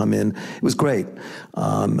senator would come in. It was great.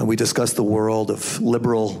 And we discussed the world of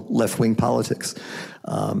liberal left-wing politics.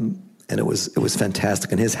 And it was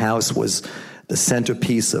fantastic. And his house was the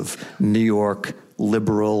centerpiece of New York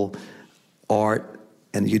liberal art.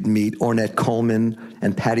 And you'd meet Ornette Coleman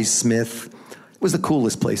and Patti Smith. It was the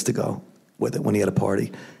coolest place to go with it when he had a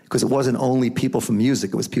party. Because it wasn't only people from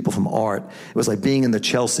music, it was people from art. It was like being in the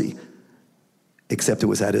Chelsea, except it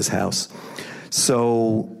was at his house.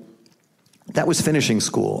 So that was finishing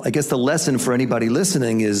school. I guess the lesson for anybody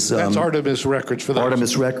listening is... That's Artemis Records for those.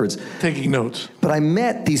 Artemis Records. Taking notes. But I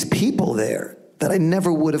met these people there that I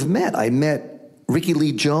never would have met. I met Ricky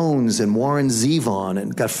Lee Jones and Warren Zevon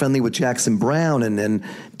and got friendly with Jackson Browne, and then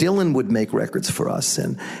Dylan would make records for us,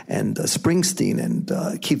 and Springsteen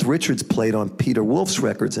and Keith Richards played on Peter Wolf's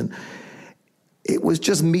records, and it was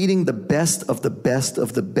just meeting the best of the best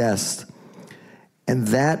of the best. And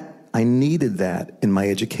that, I needed that in my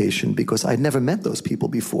education because I'd never met those people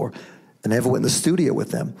before. I never went in the studio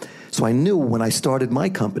with them. So I knew when I started my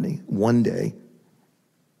company one day,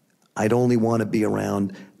 I'd only want to be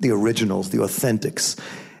around the originals, the authentics.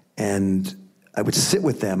 And I would sit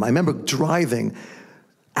with them. I remember driving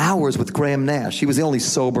hours with Graham Nash. He was the only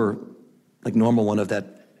sober, like normal one of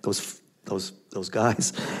those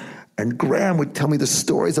guys. And Graham would tell me the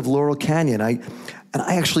stories of Laurel Canyon. I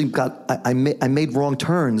actually I made wrong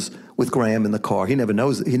turns with Graham in the car. He never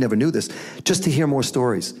knew this, just to hear more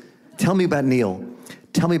stories. Tell me about Neil.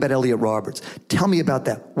 Tell me about Elliot Roberts. Tell me about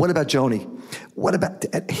that. What about Joni? What about...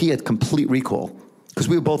 He had complete recall because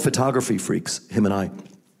we were both photography freaks, him and I.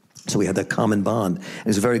 So we had that common bond. And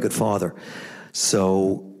he's a very good father.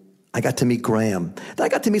 So I got to meet Graham. Then I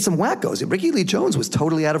got to meet some wackos. Ricky Lee Jones was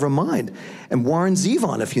totally out of her mind. And Warren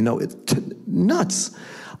Zevon, if you know, nuts.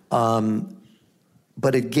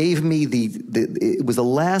 But it gave me it was the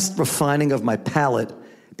last refining of my palate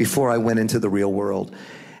before I went into the real world.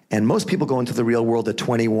 And most people go into the real world at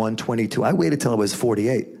 21, 22. I waited till I was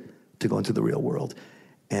 48 to go into the real world.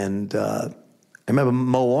 And I remember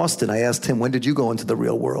Mo Austin, I asked him, when did you go into the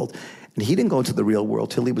real world? And he didn't go into the real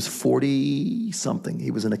world till he was 40-something.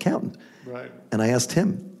 He was an accountant. Right. And I asked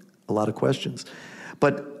him a lot of questions.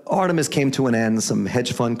 But Artemis came to an end. Some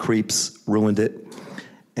hedge fund creeps ruined it.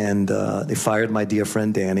 And they fired my dear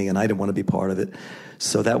friend Danny, and I didn't want to be part of it.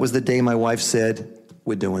 So that was the day my wife said,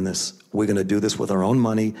 we're doing this. We're going to do this with our own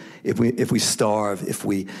money. If we starve, if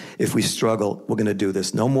we struggle, we're going to do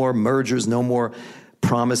this. No more mergers, no more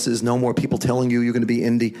promises, no more people telling you you're going to be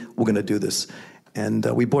indie. We're going to do this. And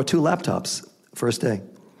we bought 2 laptops first day.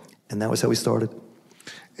 And that was how we started.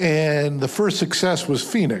 And the first success was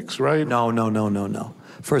Phoenix, right? No.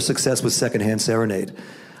 First success was Secondhand Serenade.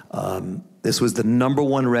 This was the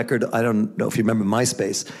 #1 record. I don't know if you remember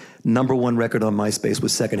MySpace. #1 record on MySpace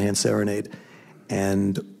was Secondhand Serenade.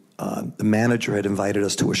 And the manager had invited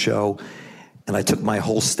us to a show, and I took my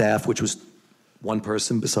whole staff, which was one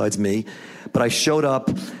person besides me, but I showed up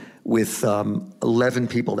with 11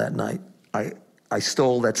 people that night. I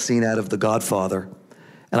stole that scene out of The Godfather,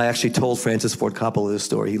 and I actually told Francis Ford Coppola this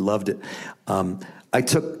story. He loved it.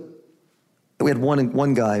 We had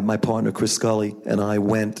one guy, my partner, Chris Scully, and I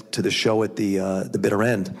went to the show at the bitter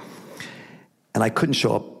end, and I couldn't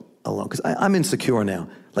show up alone because I'm insecure now.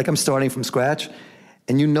 Like I'm starting from scratch,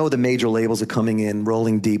 and you know the major labels are coming in,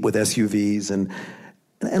 rolling deep with SUVs, and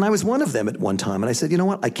I was one of them at one time. And I said, you know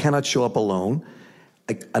what? I cannot show up alone,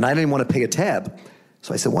 and I didn't want to pay a tab.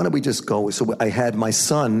 So I said, why don't we just go? So I had my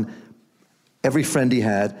son, every friend he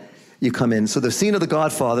had, you come in. So the scene of The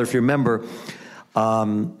Godfather, if you remember,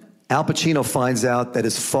 Al Pacino finds out that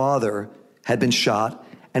his father had been shot,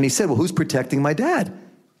 and he said, well, who's protecting my dad?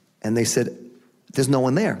 And they said, there's no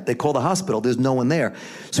one there. They call the hospital. There's no one there.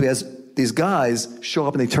 So he has these guys show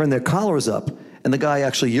up and they turn their collars up. And the guy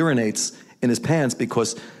actually urinates in his pants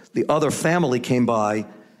because the other family came by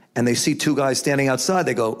and they see 2 guys standing outside.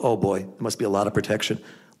 They go, oh boy, there must be a lot of protection.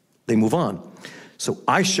 They move on. So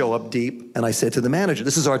I show up deep and I said to the manager,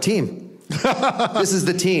 this is our team. This is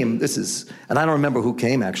the team. And I don't remember who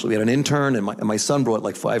came, actually. We had an intern, and my son brought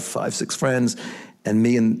like five, six friends, and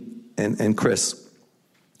me and Chris.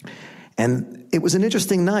 And it was an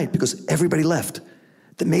interesting night because everybody left.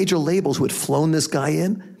 The major labels who had flown this guy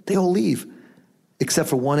in, they all leave. Except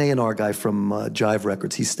for one A&R guy from Jive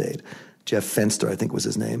Records, he stayed. Jeff Fenster, I think was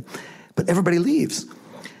his name. But everybody leaves.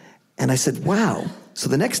 And I said, wow. So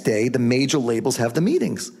the next day, the major labels have the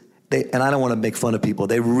meetings. And I don't want to make fun of people.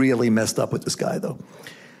 They really messed up with this guy, though.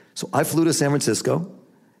 So I flew to San Francisco,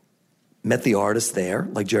 met the artists there,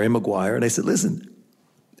 like Jerry Maguire, and I said, listen,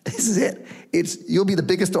 this is it. You'll be the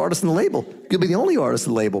biggest artist in the label. You'll be the only artist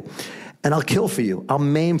in the label. And I'll kill for you. I'll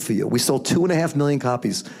maim for you. We sold 2.5 million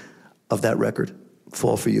copies of that record,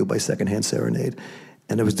 Fall for You by Secondhand Serenade.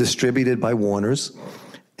 And it was distributed by Warner's.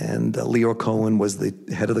 And Leor Cohen was the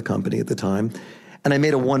head of the company at the time. And I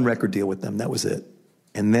made a 1-record deal with them. That was it.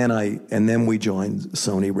 And then we joined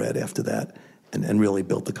Sony Red after that and really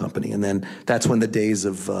built the company. And then that's when the days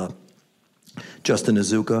of Justin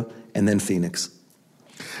Azuka and then Phoenix.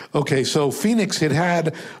 Okay, so Phoenix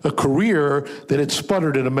had a career that had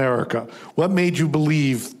sputtered in America. What made you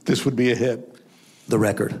believe this would be a hit? The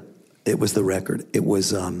record. It was the record. It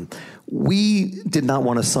was, we did not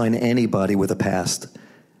want to sign anybody with a past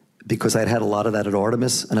because I'd had a lot of that at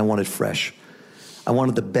Artemis and I wanted fresh. I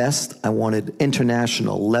wanted the best. I wanted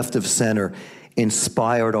international, left of center,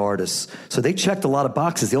 inspired artists. So they checked a lot of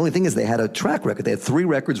boxes. The only thing is they had a track record. They had 3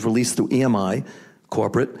 records released through EMI,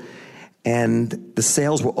 corporate, and the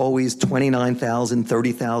sales were always 29,000,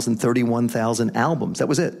 30,000, 31,000 albums. That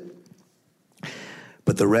was it.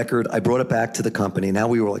 But the record, I brought it back to the company. Now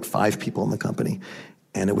we were like 5 people in the company.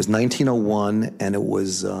 And it was 1901, and it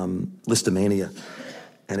was Listomania.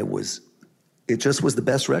 And it just was the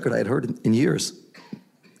best record I had heard in years.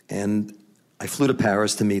 And I flew to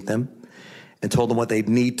Paris to meet them and told them what they'd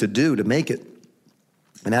need to do to make it.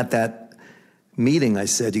 And at that meeting, I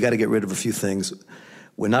said, you got to get rid of a few things.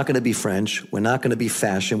 We're not going to be French. We're not going to be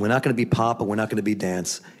fashion. We're not going to be pop, and we're not going to be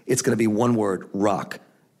dance. It's going to be one word, rock.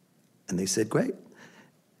 And they said, great.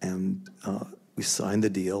 And we signed the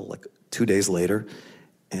deal like 2 days later.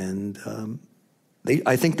 And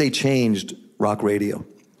I think they changed rock radio,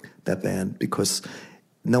 that band, because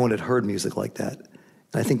no one had heard music like that.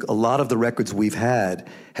 And I think a lot of the records we've had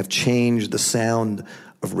have changed the sound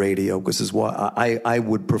of radio, because is why I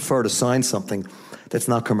would prefer to sign something that's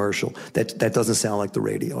not commercial, that doesn't sound like the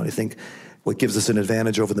radio. And I think what gives us an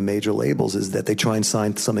advantage over the major labels is that they try and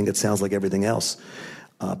sign something that sounds like everything else.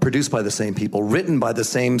 Produced by the same people, written by the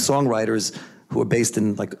same songwriters who are based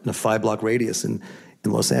in like a 5-block radius in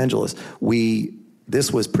Los Angeles.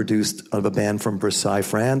 This was produced of a band from Versailles,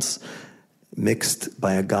 France, mixed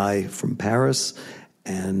by a guy from Paris,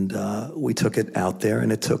 and we took it out there,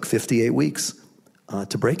 and it took 58 weeks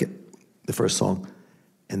to break it, the first song.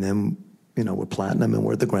 And then, we're platinum, and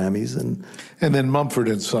we're at the Grammys. And then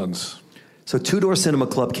Mumford & Sons. So Two Door Cinema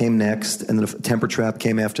Club came next, and then Temper Trap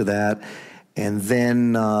came after that. And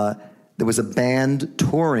then there was a band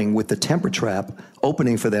touring with the Temper Trap,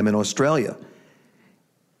 opening for them in Australia.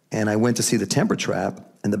 And I went to see the Temper Trap,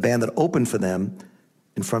 and the band that opened for them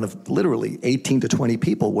in front of literally 18 to 20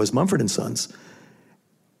 people was Mumford & Sons.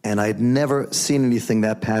 And I had never seen anything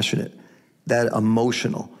that passionate, that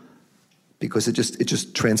emotional, because it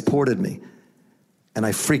just transported me. And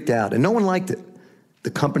I freaked out, and no one liked it.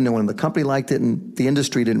 No one in the company liked it, and the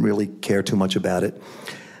industry didn't really care too much about it.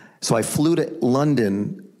 So I flew to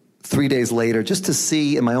London 3 days later just to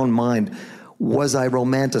see in my own mind, was I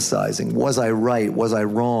romanticizing? Was I right? Was I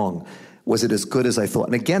wrong? Was it as good as I thought?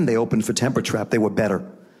 And again, they opened for Temper Trap. They were better.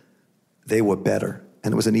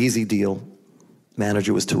 And it was an easy deal.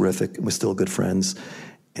 Manager was terrific, and we're still good friends.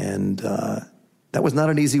 And that was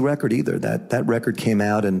not an easy record either. That record came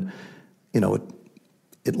out, and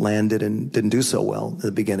it landed and didn't do so well at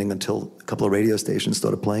the beginning until a couple of radio stations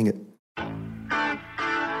started playing it.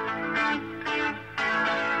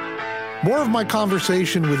 More of my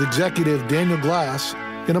conversation with executive Daniel Glass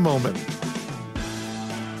in a moment.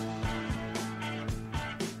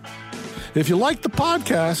 If you like the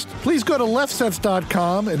podcast, please go to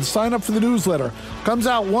leftsets.com and sign up for the newsletter. Comes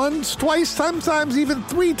out once, twice, sometimes even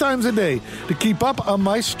 3 times a day to keep up on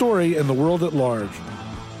my story and the world at large.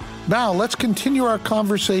 Now, let's continue our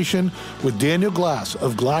conversation with Daniel Glass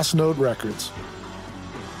of Glassnote Records.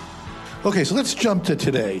 Okay, so let's jump to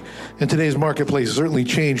today. And today's marketplace has certainly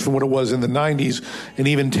changed from what it was in the 90s and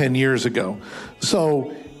even 10 years ago.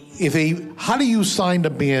 So how do you sign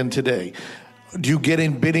a band today? Do you get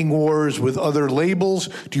in bidding wars with other labels?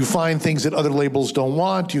 Do you find things that other labels don't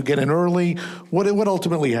want? Do you get in early? What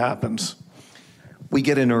ultimately happens? We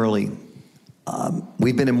get in early.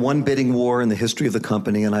 We've been in one bidding war in the history of the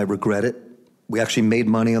company, and I regret it. We actually made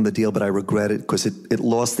money on the deal, but I regret it because it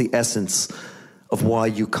lost the essence of why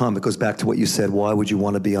you come. It goes back to what you said, why would you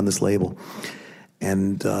want to be on this label?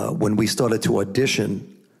 And when we started to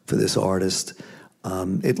audition for this artist,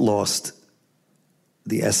 it lost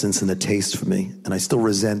the essence and the taste for me. And I still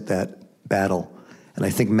resent that battle. And I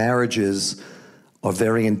think marriages are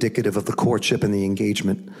very indicative of the courtship and the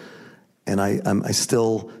engagement. And I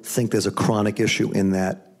still think there's a chronic issue in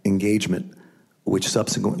that engagement, which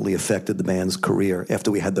subsequently affected the band's career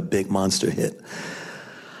after we had the big monster hit.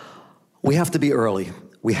 We have to be early.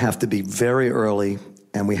 We have to be very early,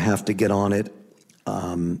 and we have to get on it.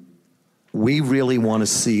 We really want to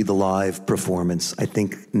see the live performance. I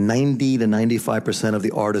think 90 to 95% of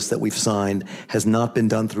the artists that we've signed has not been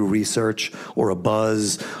done through research or a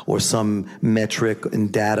buzz or some metric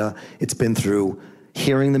and data. It's been through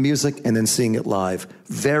hearing the music and then seeing it live.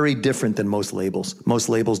 Very different than most labels. Most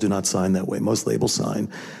labels do not sign that way. Most labels sign,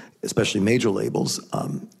 especially major labels,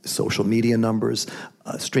 social media numbers,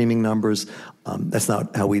 streaming numbers. That's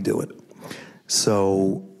not how we do it.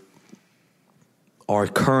 So our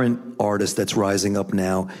current artist that's rising up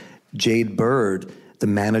now, Jade Bird, the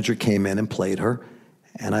manager came in and played her,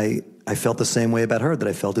 and I felt the same way about her that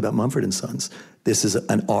I felt about Mumford & Sons. This is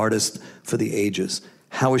an artist for the ages.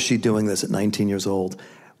 How is she doing this at 19 years old?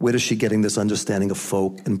 Where is she getting this understanding of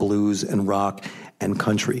folk and blues and rock and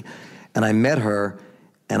country? And I met her,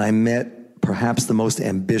 and I met perhaps the most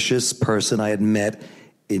ambitious person I had met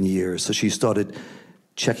in years. So she started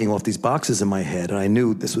checking off these boxes in my head, and I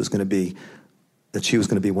knew this was going to be, that she was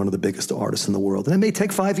going to be one of the biggest artists in the world. And it may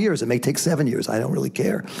take 5 years, it may take 7 years, I don't really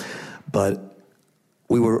care. But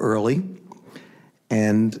we were early,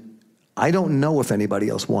 and I don't know if anybody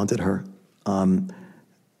else wanted her.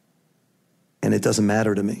 And it doesn't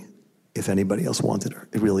matter to me if anybody else wanted her.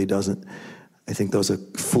 It really doesn't. I think those are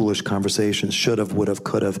foolish conversations. Should have, would have,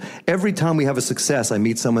 could have. Every time we have a success, I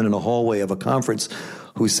meet someone in a hallway of a conference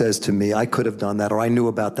who says to me, I could have done that, or I knew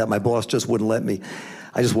about that. My boss just wouldn't let me.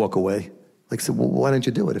 I just walk away. Like, I said, well, why didn't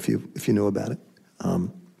you do it if you knew about it?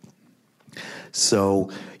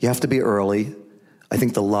 So you have to be early. I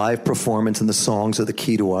think the live performance and the songs are the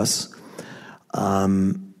key to us.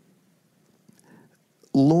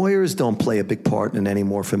 Lawyers don't play a big part in it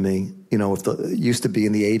anymore for me. You know, if it used to be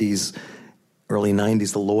in the 80s, early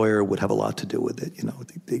 90s, the lawyer would have a lot to do with it. You know,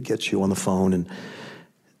 they get you on the phone and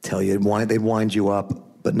tell you, they'd wind you up,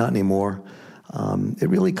 but not anymore. It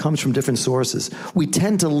really comes from different sources. We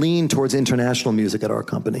tend to lean towards international music at our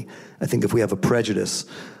company. I think if we have a prejudice,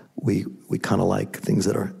 we kind of like things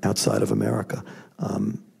that are outside of America.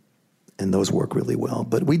 And those work really well.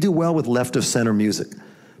 But we do well with left-of-center music.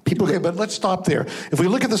 Okay, but let's stop there. If we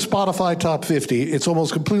look at the Spotify Top 50, it's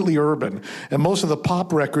almost completely urban, and most of the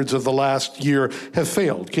pop records of the last year have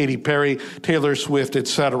failed. Katy Perry, Taylor Swift,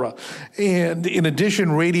 etc. And in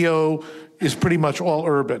addition, radio is pretty much all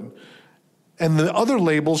urban. And the other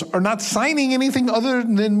labels are not signing anything other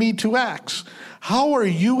than Me Too acts. How are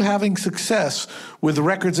you having success with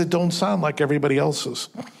records that don't sound like everybody else's?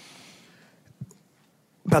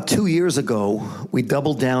 About 2 years ago, we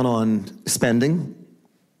doubled down on spending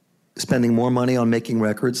more money on making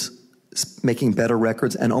records, making better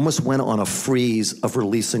records, and almost went on a freeze of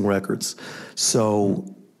releasing records.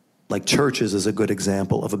 So, like Churches is a good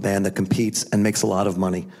example of a band that competes and makes a lot of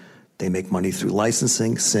money. They make money through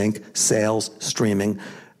licensing, sync, sales, streaming.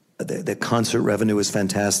 Their concert revenue is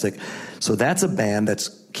fantastic. So that's a band that's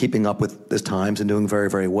keeping up with the times and doing very,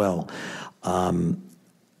 very well.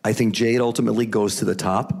 I think Jade ultimately goes to the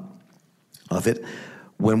top of it.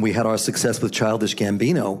 When we had our success with Childish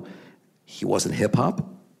Gambino, he wasn't hip-hop,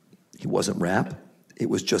 he wasn't rap, it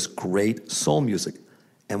was just great soul music.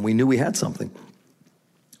 And we knew we had something.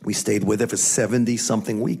 We stayed with it for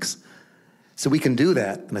 70-something weeks. So we can do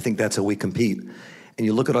that, and I think that's how we compete. And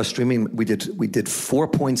you look at our streaming, we did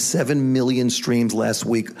 4.7 million streams last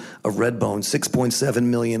week of Redbone, 6.7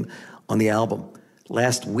 million on the album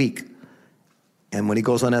last week. And when he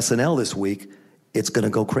goes on SNL this week, it's going to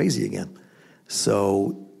go crazy again.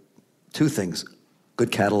 So 2 things,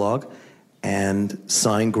 good catalog and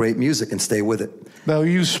sign great music and stay with it. Now, are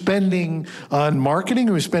you spending on marketing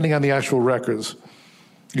or are you spending on the actual records?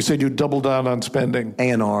 You said you doubled down on spending.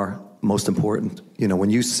 A&R, most important. You know, when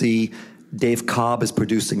you see Dave Cobb is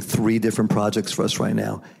producing 3 different projects for us right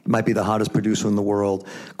now. He might be the hottest producer in the world.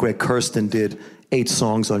 Greg Kurstin did 8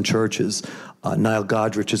 songs on Churches. Nile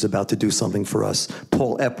Godrich is about to do something for us.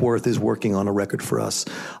 Paul Epworth is working on a record for us.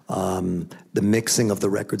 The mixing of the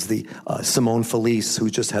records. Simone Felice, who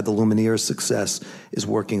just had the Lumineers success, is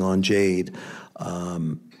working on Jade.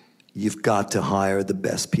 You've got to hire the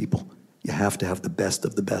best people. You have to have the best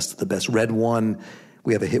of the best of the best. Red One,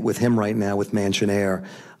 we have a hit with him right now with Mansion Air.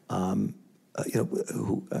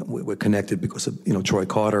 We're connected because of, Troy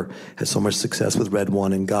Carter has so much success with Red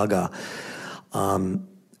One and Gaga.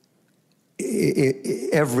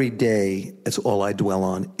 Every day, it's all I dwell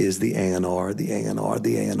on is the A&R, the A&R,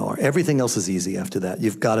 the A&R. Everything else is easy after that.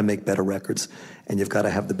 You've got to make better records, and you've got to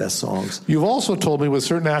have the best songs. You've also told me with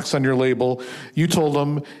certain acts on your label, you told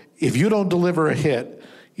them, if you don't deliver a hit,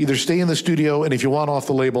 either stay in the studio, and if you want off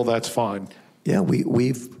the label, that's fine. Yeah,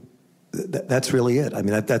 that's really it. I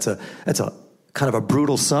mean, that's a kind of a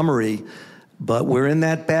brutal summary, but we're in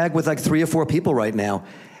that bag with like 3 or 4 people right now,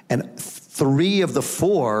 and 3 of the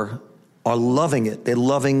 4 are loving it. They're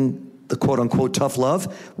loving the quote-unquote tough love.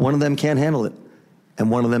 One of them can't handle it,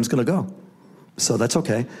 and one of them's going to go. So that's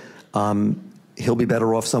okay. He'll be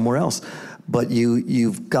better off somewhere else. But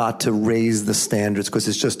you've got to raise the standards because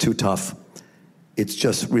it's just too tough. It's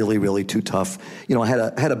just really, really too tough. I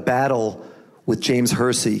had a battle with James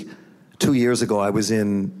Hersey 2 years ago. I was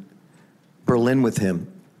in Berlin with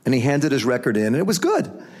him, and he handed his record in, and it was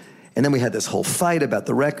good. And then we had this whole fight about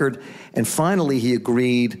the record, and finally he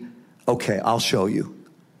agreed, okay, I'll show you.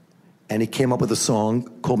 And he came up with a song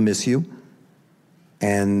called Miss You,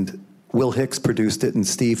 and Will Hicks produced it, and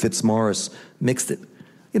Steve Fitzmaurice mixed it.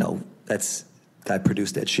 That's guy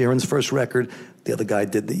produced Ed Sheeran's first record. The other guy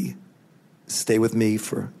did the Stay With Me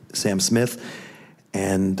for Sam Smith.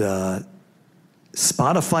 And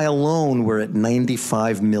Spotify alone, we're at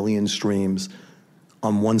 95 million streams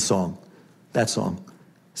on one song, that song.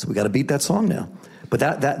 So we got to beat that song now. But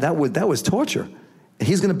that was torture.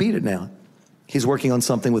 He's going to beat it now. He's working on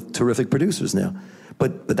something with terrific producers now.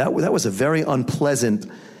 But that was a very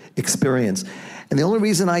unpleasant experience. And the only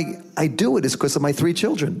reason I do it is because of my 3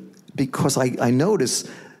 children. Because I notice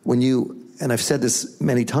when and I've said this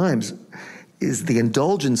many times, is the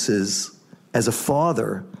indulgences as a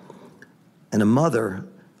father and a mother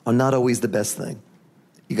are not always the best thing.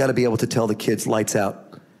 You got to be able to tell the kids, lights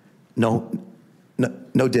out, no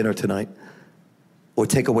dinner tonight, or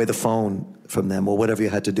take away the phone from them, or whatever you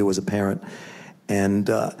had to do as a parent. And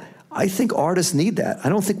I think artists need that. I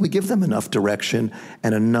don't think we give them enough direction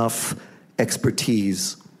and enough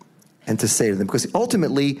expertise and to say to them, because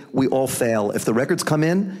ultimately we all fail. If the records come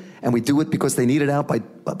in and we do it because they need it out by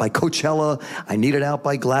Coachella, I need it out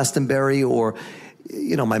by Glastonbury, or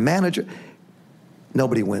my manager,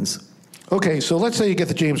 nobody wins. Okay, so let's say you get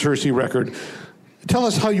the James Hersey record. Tell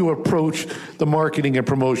us how you approach the marketing and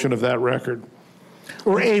promotion of that record.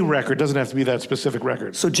 Or a record, doesn't have to be that specific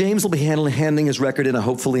record. So James will be handing his record in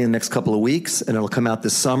hopefully in the next couple of weeks, and it'll come out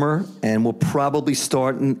this summer, and we'll probably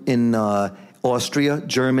start in Austria,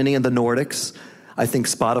 Germany, and the Nordics. I think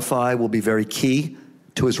Spotify will be very key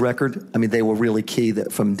to his record. I mean, they were really key.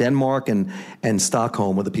 From Denmark and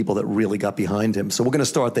Stockholm were the people that really got behind him. So we're going to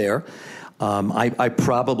start there. I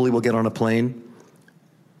probably will get on a plane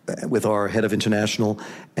with our head of international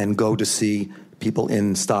and go to see people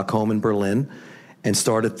in Stockholm and Berlin and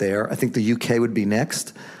start it there. I think the UK would be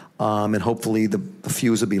next, and hopefully the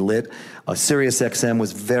fuse will be lit. Sirius XM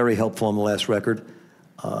was very helpful on the last record,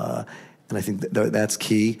 and I think that's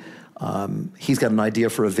key. He's got an idea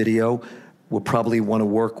for a video. We'll probably want to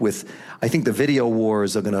work with, I think the video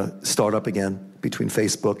wars are going to start up again between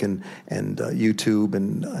Facebook and YouTube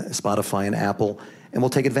and Spotify and Apple, and we'll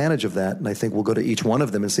take advantage of that. And I think we'll go to each one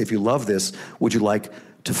of them and say, if you love this, would you like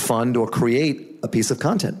to fund or create a piece of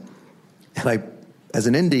content? And as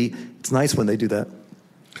an indie, it's nice when they do that.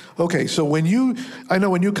 Okay, so I know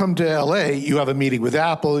when you come to LA, you have a meeting with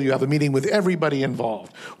Apple, you have a meeting with everybody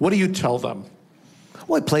involved. What do you tell them?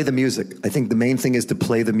 Well, I play the music. I think the main thing is to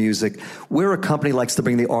play the music. We're a company that likes to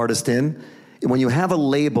bring the artist in. When you have a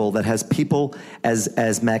label that has people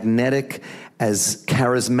as magnetic, as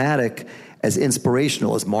charismatic, as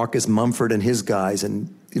inspirational as Marcus Mumford and his guys,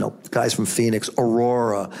 and guys from Phoenix,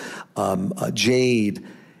 Aurora, Jade,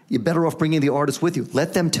 you're better off bringing the artist with you.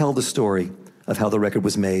 Let them tell the story of how the record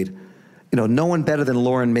was made. No one better than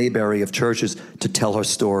Lauren Mayberry of Churches to tell her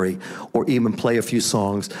story or even play a few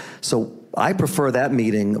songs. So I prefer that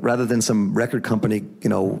meeting rather than some record company,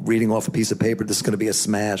 reading off a piece of paper, this is going to be a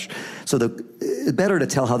smash. So it's better to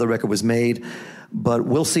tell how the record was made, but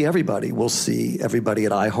we'll see everybody. We'll see everybody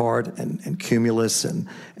at iHeart and Cumulus and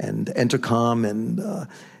Entercom and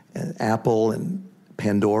Apple and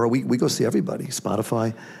Pandora. We go see everybody,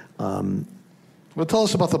 Spotify. Well, tell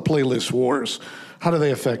us about the playlist wars. How do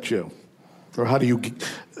they affect you? Or how do you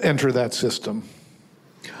enter that system?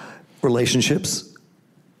 Relationships.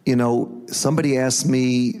 Somebody asked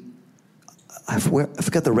me, I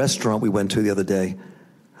forgot the restaurant we went to the other day.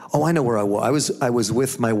 Oh, I know where I was. I was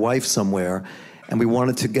with my wife somewhere, And we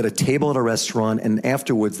wanted to get a table at a restaurant, and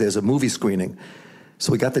afterwards there's a movie screening.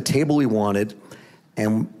 So we got the table we wanted,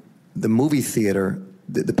 and the movie theater,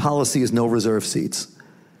 the policy is no reserve seats.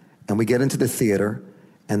 And we get into the theater,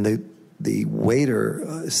 and the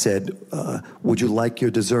waiter said, would you like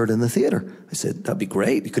your dessert in the theater? I said, that'd be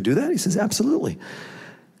great. You could do that? He says, absolutely.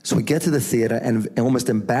 So we get to the theater, and almost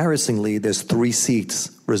embarrassingly, there's 3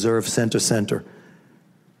 seats, reserved center.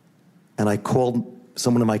 And I called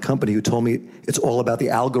someone in my company who told me it's all about the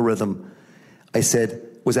algorithm. I said,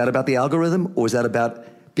 was that about the algorithm, or was that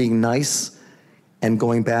about being nice and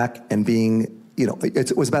going back and being,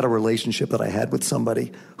 it was about a relationship that I had with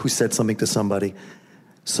somebody who said something to somebody.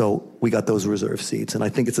 So we got those reserved seats. And I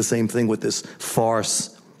think it's the same thing with this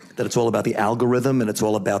farce, that it's all about the algorithm and it's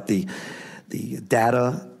all about the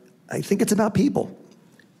data. I think it's about people.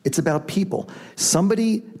 It's about people.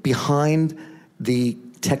 Somebody behind the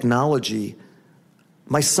technology.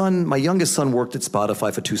 My youngest son worked at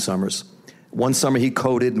Spotify for 2 summers. One summer he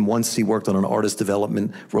coded, and once he worked on an artist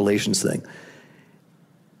development relations thing.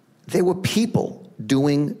 There were people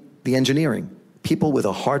doing the engineering, people with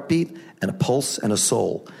a heartbeat and a pulse and a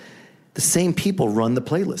soul. The same people run the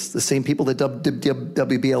playlists, the same people that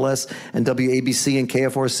WBLS and WABC and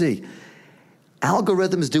KFRC.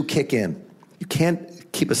 Algorithms do kick in. You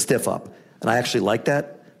can't keep a stiff up. And I actually like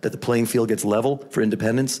that the playing field gets level for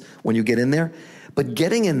independence when you get in there. But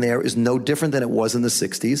getting in there is no different than it was in the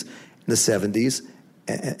 60s, in the 70s,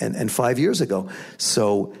 and 5 years ago.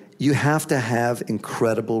 So you have to have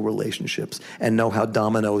incredible relationships and know how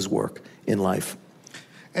dominoes work in life.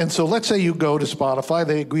 And so let's say you go to Spotify,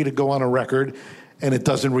 they agree to go on a record, and it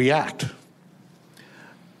doesn't react.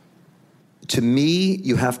 To me,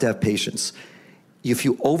 you have to have patience. If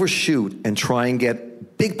you overshoot and try and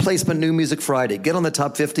get big placement New Music Friday, get on the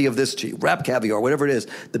top 50 of this Rap Caviar, whatever it is,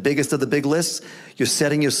 the biggest of the big lists, you're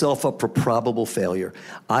setting yourself up for probable failure.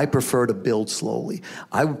 I prefer to build slowly.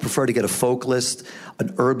 I would prefer to get a folk list,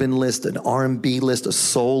 an urban list, an R&B list, a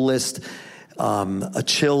soul list, a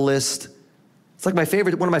chill list. It's like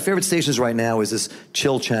one of my favorite stations right now is this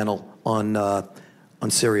chill channel on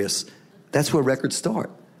Sirius. That's where records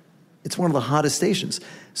start. It's one of the hottest stations.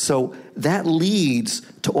 So that leads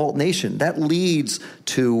to Alt Nation. That leads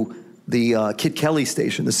to the Kid Kelly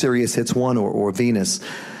station, the Sirius Hits 1 or Venus.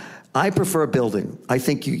 I prefer building. I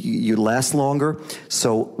think you last longer.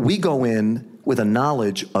 So we go in with a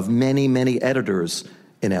knowledge of many, many editors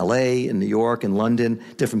in LA, in New York, in London,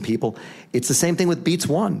 different people. It's the same thing with Beats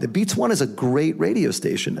One. The Beats One is a great radio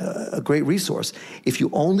station, a great resource. If you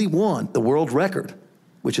only want the world record,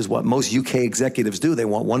 which is what most UK executives do. They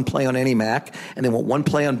want one play on any Mac, and they want one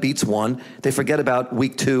play on Beats One. They forget about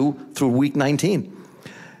week 2 through week 19.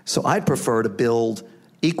 So I'd prefer to build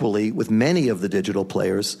equally with many of the digital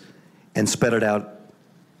players and spread it out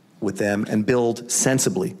with them and build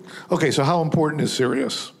sensibly. Okay, so how important is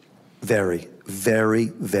Sirius? Very, very,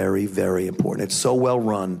 very, very important. It's so well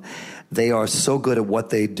run. They are so good at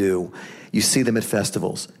what they do. You see them at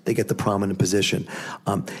festivals. They get the prominent position.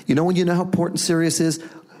 When you know how important Sirius is?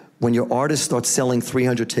 When your artist starts selling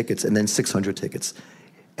 300 tickets and then 600 tickets.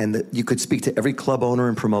 And you could speak to every club owner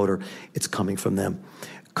and promoter. It's coming from them.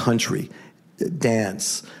 Country,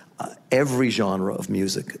 dance, every genre of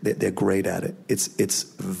music. They're great at it. It's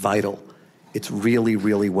vital. It's really,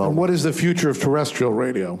 really well. And what is the future of terrestrial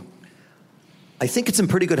radio? I think it's in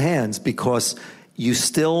pretty good hands because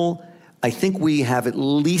I think we have at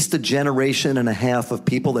least a generation and a half of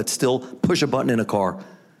people that still push a button in a car.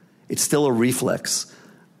 It's still a reflex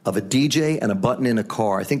of a DJ and a button in a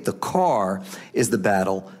car. I think the car is the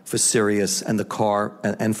battle for Sirius and the car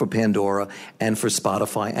and for Pandora and for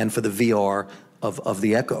Spotify and for the VR of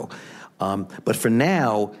the Echo. But for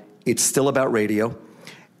now, it's still about radio.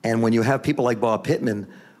 And when you have people like Bob Pittman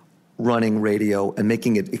running radio and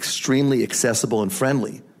making it extremely accessible and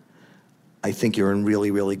friendly, I think you're in really,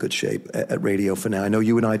 really good shape at radio for now. I know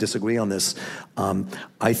you and I disagree on this.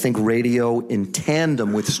 I think radio in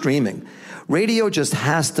tandem with streaming. Radio just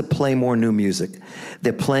has to play more new music.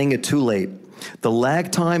 They're playing it too late. The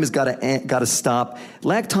lag time has got to stop.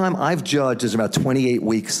 Lag time I've judged is about 28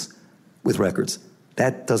 weeks with records.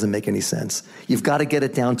 That doesn't make any sense. You've got to get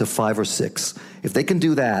it down to 5 or 6. If they can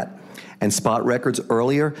do that and spot records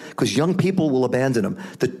earlier, because young people will abandon them.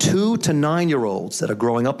 The 2 to 9-year-olds that are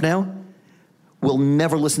growing up now will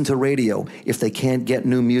never listen to radio if they can't get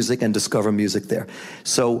new music and discover music there.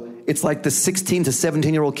 So it's like the 16 to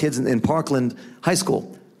 17-year-old kids in Parkland High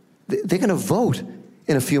School. They're going to vote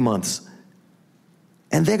in a few months.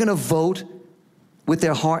 And they're going to vote with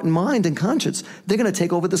their heart and mind and conscience. They're going to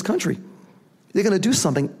take over this country. They're going to do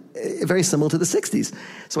something very similar to the 60s.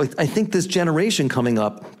 So I think this generation coming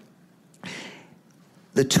up,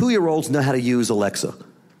 the 2-year-olds know how to use Alexa.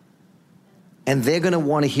 And they're going to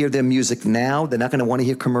want to hear their music now. They're not going to want to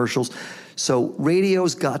hear commercials. So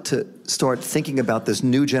radio's got to start thinking about this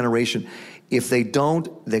new generation. If they don't,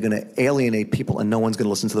 they're going to alienate people and no one's going to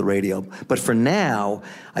listen to the radio. But for now,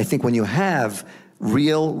 I think when you have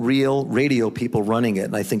real radio people running it,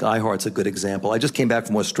 and I think iHeart's a good example. I just came back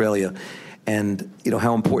from Australia, and you know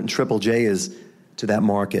how important Triple J is to that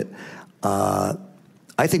market.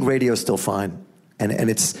 I think radio's still fine.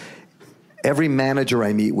 And it's every manager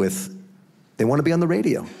I meet with, they want to be on the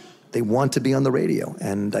radio. They want to be on the radio.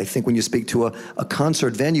 And I think when you speak to a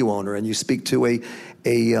concert venue owner and you speak to a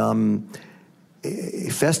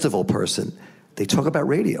festival person, they talk about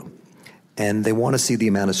radio. And they want to see the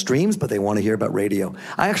amount of streams, but they want to hear about radio.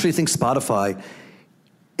 I actually think Spotify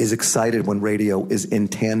is excited when radio is in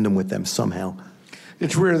tandem with them somehow.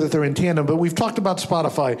 It's rare that they're in tandem, but we've talked about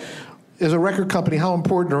Spotify. As a record company, how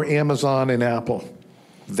important are Amazon and Apple?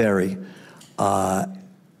 Very.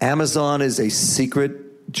 Amazon is a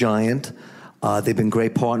secret giant. They've been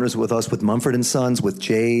great partners with us, with Mumford & Sons, with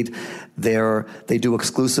Jade. They do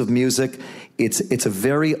exclusive music. It's a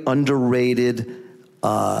very underrated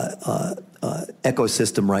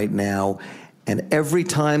ecosystem right now. And every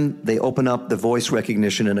time they open up the voice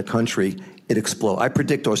recognition in a country, it explodes. I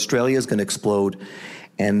predict Australia is going to explode.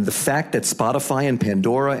 And the fact that Spotify and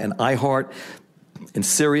Pandora and iHeart and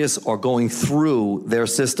Sirius are going through their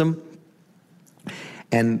system,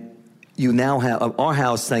 and you now have our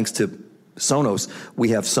house, thanks to Sonos, we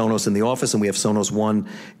have Sonos in the office and we have Sonos One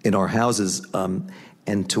in our houses.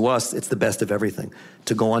 And to us, it's the best of everything.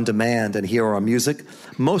 To go on demand and hear our music.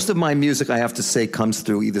 Most of my music, I have to say, comes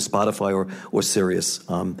through either Spotify or Sirius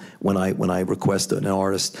when I request an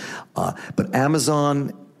artist. But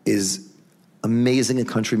Amazon is amazing in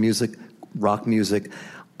country music, rock music.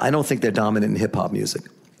 I don't think they're dominant in hip-hop music.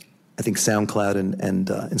 I think SoundCloud and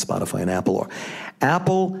Spotify and Apple are.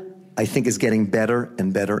 Apple, I think, is getting better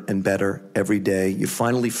and better and better every day. You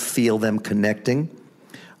finally feel them connecting.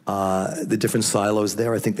 The different silos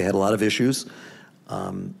there, I think they had a lot of issues.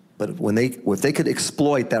 But if they could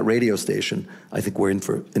exploit that radio station, I think we're in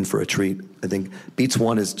for a treat. I think Beats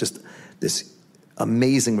One is just this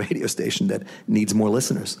amazing radio station that needs more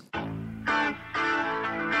listeners.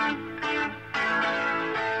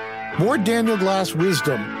 More Daniel Glass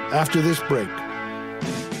wisdom after this break.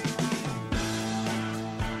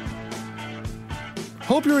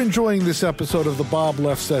 Hope you're enjoying this episode of the Bob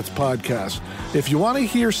Lefsetz podcast. If you want to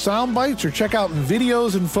hear sound bites or check out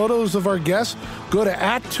videos and photos of our guests, go to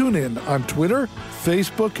 @TuneIn on Twitter,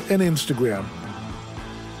 Facebook, and Instagram.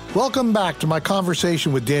 Welcome back to my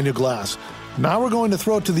conversation with Daniel Glass. Now we're going to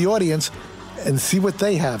throw it to the audience and see what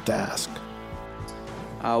they have to ask.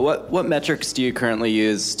 What metrics do you currently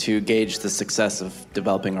use to gauge the success of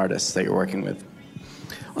developing artists that you're working with?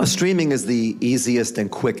 Streaming is the easiest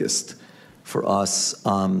and quickest for us.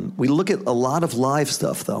 We look at a lot of live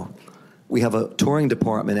stuff, though. We have a touring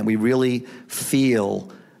department, and we really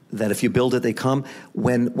feel that if you build it, they come.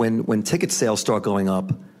 When ticket sales start going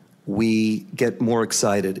up, we get more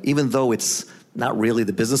excited, even though it's not really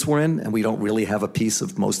the business we're in, and we don't really have a piece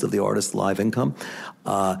of most of the artists' live income.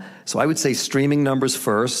 So I would say streaming numbers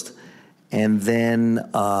first, and then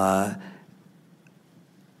I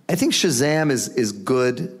think Shazam is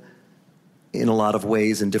good in a lot of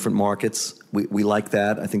ways in different markets. We like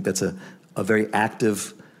that. I think that's a very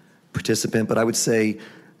active participant. But I would say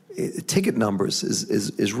ticket numbers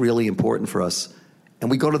is really important for us. And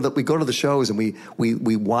we go to the shows and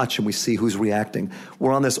we watch and we see who's reacting.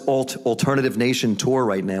 We're on this Alternative Nation tour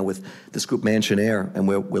right now with this group Mansion Air, and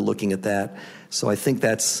we're looking at that. So I think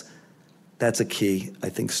that's a key. I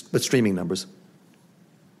think, but streaming numbers.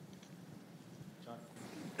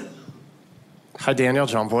 Hi, Daniel.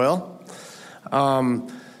 John Boyle.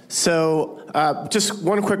 Just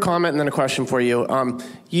one quick comment and then a question for you.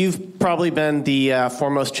 You've probably been the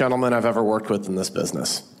foremost gentleman I've ever worked with in this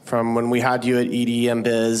business. From when we had you at EDM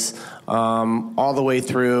Biz, all the way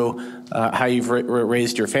through how you've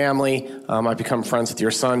raised your family. I've become friends with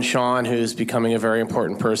your son, Sean, who's becoming a very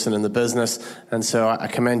important person in the business, and so I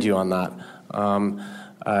commend you on that.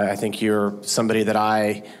 I think you're somebody that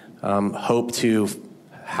I hope to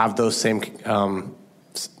have those same,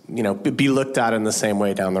 be looked at in the same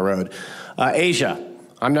way down the road. Asia,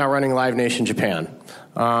 I'm now running Live Nation Japan.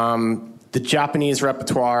 The Japanese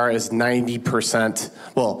repertoire is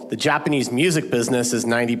 90%, the Japanese music business is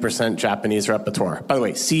 90% Japanese repertoire. By the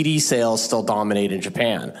way, CD sales still dominate in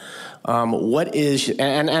Japan.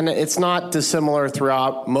 And it's not dissimilar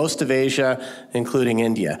throughout most of Asia, including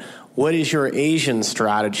India. What is your Asian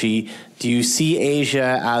strategy? Do you see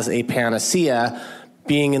Asia as a panacea?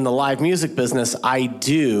 being in the live music business, I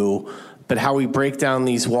do. But how we break down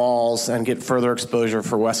these walls and get further exposure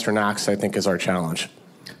for Western acts, I think, is our challenge.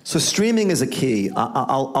 So streaming is a key.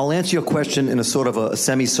 I'll answer your question in a sort of a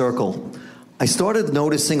semicircle. I started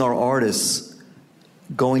noticing our artists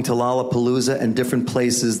going to Lollapalooza and different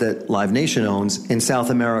places that Live Nation owns in South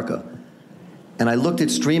America. And I looked at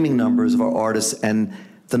streaming numbers of our artists, and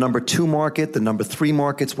the number 2 market, the number 3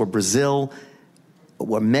 markets were Brazil,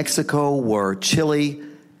 were Mexico, were Chile.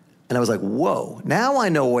 And I was like, whoa, now I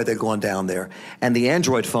know why they're going down there. And the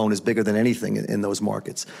Android phone is bigger than anything in those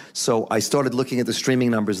markets. So I started looking at the streaming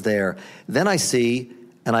numbers there. Then I see,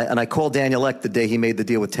 and I called Daniel Ek the day he made the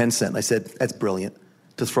deal with Tencent. And I said, that's brilliant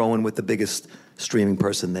to throw in with the biggest streaming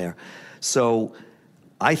person there. So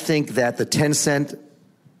I think that the Tencent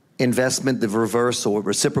investment, the reverse or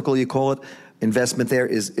reciprocal you call it, investment there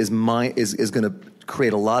is going to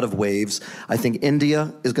create a lot of waves. I think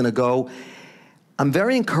India is going to go. I'm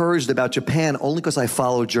very encouraged about Japan only because I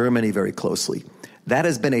follow Germany very closely. That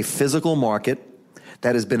has been a physical market,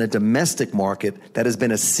 that has been a domestic market, that has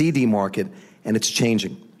been a CD market, and it's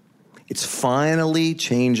changing. It's finally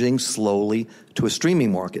changing slowly to a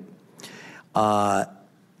streaming market. I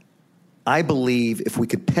believe if we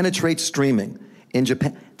could penetrate streaming in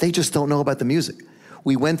Japan, they just don't know about the music.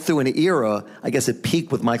 We went through an era, I guess it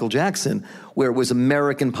peaked with Michael Jackson, where it was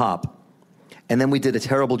American pop. And then we did a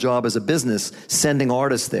terrible job as a business sending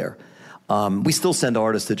artists there. We still send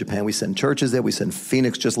artists to Japan. We send churches there. We send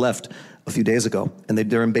Phoenix just left a few days ago. And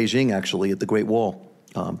they're in Beijing, actually, at the Great Wall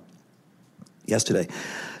yesterday.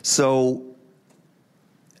 So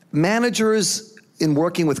managers in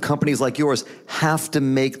working with companies like yours have to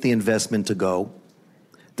make the investment to go.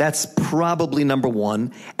 That's probably number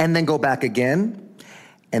 1. And then go back again.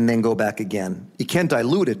 And then go back again. You can't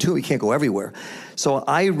dilute it, too. You can't go everywhere. So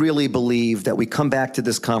I really believe that we come back to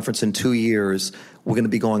this conference in 2 years, we're going to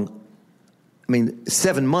be going,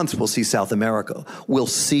 7 months we'll see South America. We'll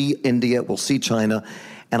see India. We'll see China.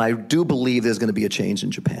 And I do believe there's going to be a change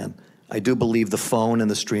in Japan. I do believe the phone and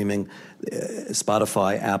the streaming,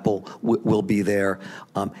 Spotify, Apple, will be there.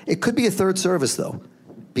 It could be a third service, though,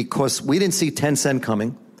 because we didn't see Tencent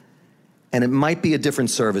coming. And it might be a different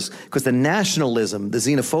service because the nationalism, the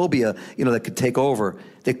xenophobia, that could take over,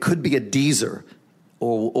 there could be a Deezer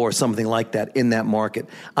or something like that in that market.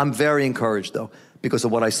 I'm very encouraged, though, because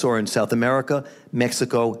of what I saw in South America,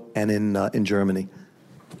 Mexico, and in Germany.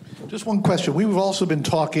 Just one question. We've also been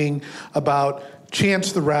talking about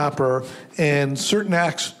Chance the Rapper and certain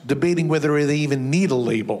acts debating whether they even need a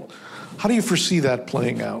label. How do you foresee that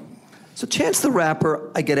playing out? So Chance the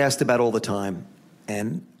Rapper, I get asked about all the time.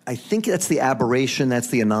 And I think that's the aberration, that's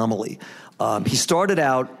the anomaly. He started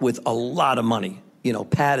out with a lot of money.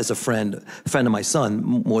 Pat is a friend of my son,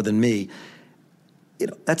 more than me.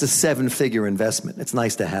 That's a 7-figure investment. It's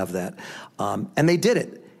nice to have that. And they did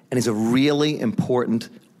it. And he's a really important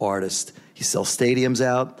artist. He sells stadiums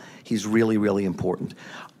out. He's really, really important.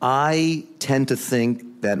 I tend to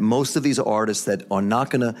think that most of these artists that are not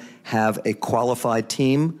going to have a qualified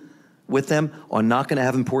team with them, are not going to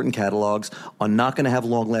have important catalogs, are not going to have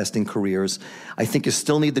long-lasting careers. I think you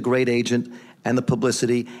still need the great agent and the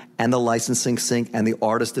publicity and the licensing sync and the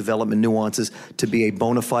artist development nuances to be a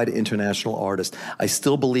bona fide international artist. I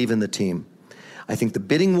still believe in the team. I think the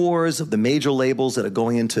bidding wars of the major labels that are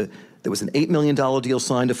going into, there was an $8 million deal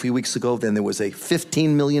signed a few weeks ago, then there was a $15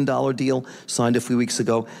 million deal signed a few weeks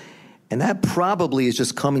ago, and that probably is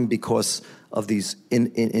just coming because of these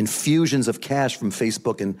infusions of cash from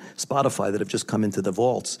Facebook and Spotify that have just come into the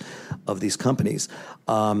vaults of these companies.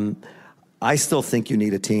 I still think you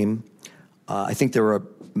need a team. I think there are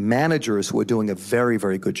managers who are doing a very,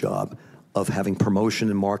 very good job of having promotion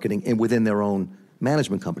and marketing within their own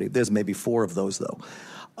management company. There's maybe 4 of those,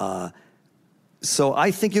 though. So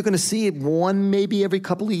I think you're going to see one maybe every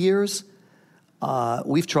couple of years.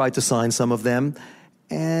 We've tried to sign some of them.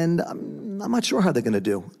 And I'm not sure how they're going to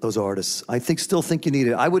do, those artists. Still think you need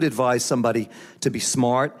it. I would advise somebody to be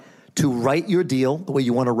smart, to write your deal the way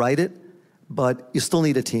you want to write it, but you still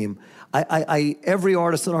need a team. Every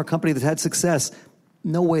artist in our company that had success,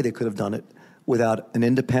 no way they could have done it without an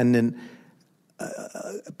independent,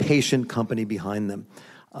 patient company behind them.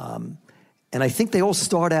 And I think they all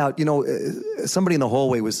start out, somebody in the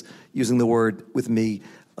hallway was using the word with me,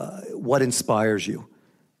 what inspires you?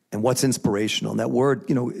 And what's inspirational? And that word,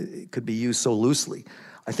 it could be used so loosely.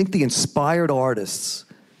 I think the inspired artists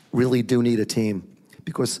really do need a team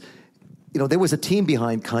because, there was a team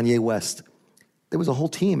behind Kanye West. there was a whole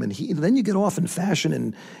team, and then you get off in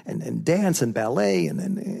fashion and dance and ballet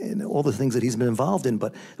and all the things that he's been involved in.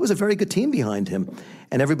 But it was a very good team behind him,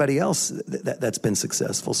 and everybody else that's been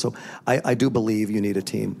successful. So I do believe you need a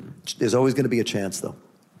team. There's always going to be a chance, though.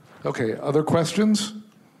 Okay, other questions?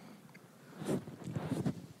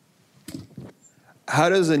 How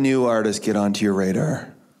does a new artist get onto your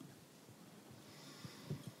radar?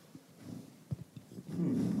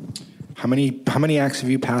 How many acts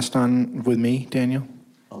have you passed on with me, Daniel?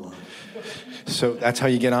 A lot. So that's how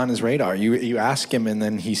you get on his radar. You ask him, and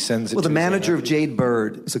then he sends it. Well, to the his manager of agent. Jade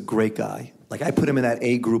Bird is a great guy. Like, I put him in that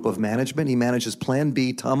A group of management. He manages Plan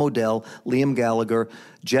B, Tom Odell, Liam Gallagher,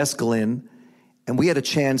 Jess Glynn, and we had a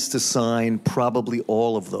chance to sign probably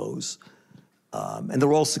all of those. And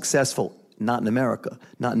they're all successful, not in America,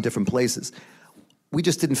 not in different places. We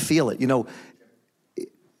just didn't feel it. You know,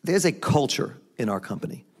 there's a culture in our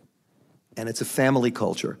company, and it's a family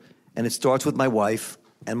culture, and it starts with my wife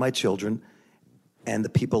and my children and the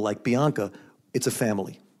people like Bianca. It's a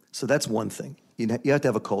family. So that's one thing. You have to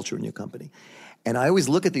have a culture in your company. And I always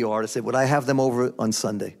look at the artists and say, would I have them over on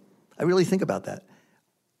Sunday? I really think about that.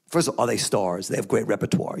 First of all, are they stars? They have great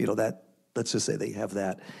repertoire. You know, that, let's just say they have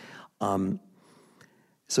that.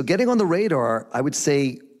 So getting on the radar, I would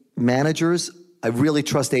say managers. I really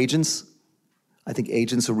trust agents. I think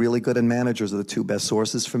agents are really good, and managers are the two best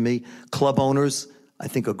sources for me. Club owners, I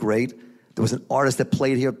think, are great. There was an artist that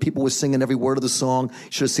played here. People were singing every word of the song.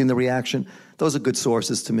 Should have seen the reaction. Those are good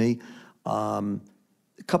sources to me. A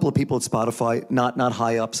couple of people at Spotify, not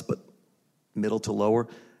high ups, but middle to lower.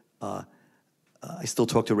 I still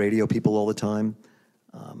talk to radio people all the time.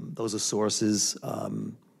 Those are sources.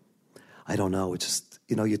 I don't know. It's just,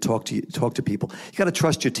 you know, you talk to people. You got to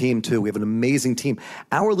trust your team too. We have an amazing team.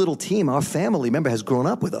 Our little team, our family member, has grown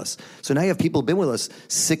up with us. So now you have people who've been with us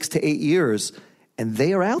 6 to 8 years, and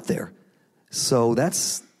they are out there. So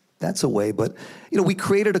that's a way. But you know, we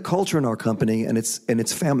created a culture in our company, and it's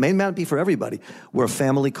may not be for everybody. We're a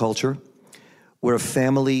family culture. We're a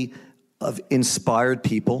family of inspired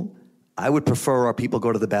people. I would prefer our people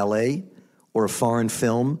go to the ballet or a foreign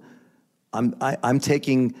film. I'm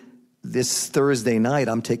taking this Thursday night.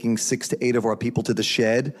 I'm taking 6 to 8 of our people to the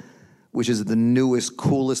Shed, which is the newest,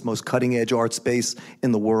 coolest, most cutting-edge art space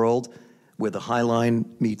in the world, where the High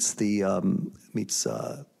Line meets the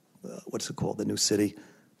what's it called? The new city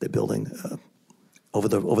they're building over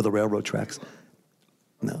the railroad tracks.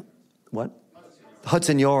 No, what?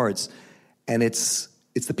 Hudson Yards, and it's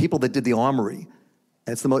the people that did the Armory.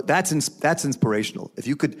 And it's that's inspirational. If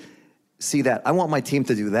you could see that, I want my team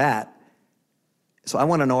to do that. So I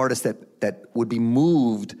want an artist that would be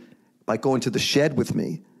moved by going to the Shed with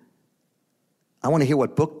me. I want to hear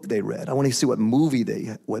what book they read. I want to see what movie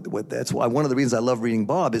that's why one of the reasons I love reading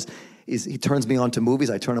Bob is he turns me on to movies,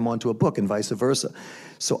 I turn him on to a book, and vice versa.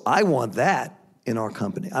 So I want that in our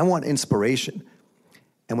company. I want inspiration.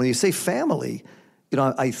 And when you say family, you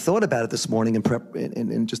know, I thought about it this morning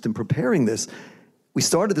in just in preparing this. We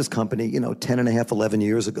started this company, 10 and a half, 11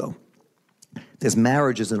 years ago. There's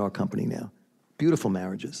marriages in our company now, beautiful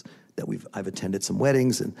marriages that I've attended some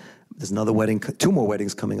weddings, and there's another wedding, 2 more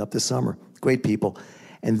weddings coming up this summer. Great people.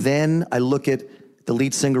 And then I look at the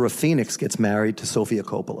lead singer of Phoenix gets married to Sofia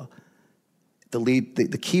Coppola.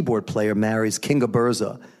 The keyboard player marries Kinga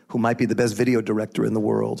Burza, who might be the best video director in the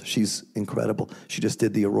world. She's incredible. She just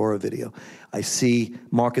did the Aurora video. I see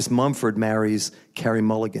Marcus Mumford marries Carey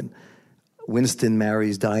Mulligan. Winston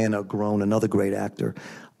marries Diana Groen, another great actor.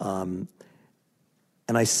 And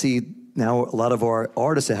I see now a lot of our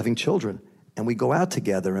artists are having children, and we go out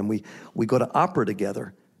together, and we go to opera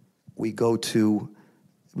together. We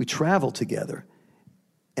travel together.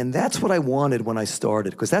 And that's what I wanted when I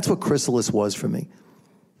started, because that's what Chrysalis was for me.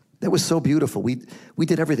 That was so beautiful. We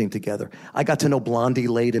did everything together. I got to know Blondie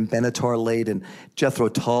late and Benatar late and Jethro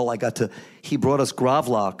Tull. He brought us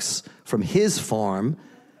gravlax from his farm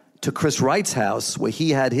to Chris Wright's house where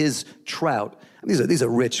he had his trout. These are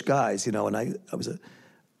rich guys, and I was a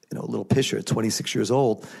little pisher at 26 years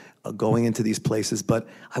old going into these places, but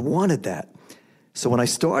I wanted that. So when I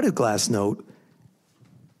started Glassnote,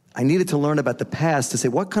 I needed to learn about the past to say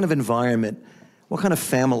what kind of environment, what kind of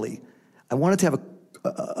family. I wanted to have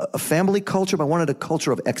a family culture, but I wanted a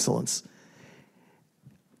culture of excellence.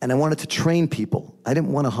 And I wanted to train people. I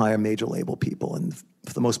didn't want to hire major label people, and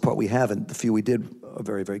for the most part we haven't. The few we did are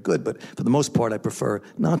very, very good, but for the most part I prefer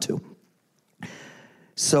not to.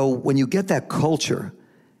 So when you get that culture,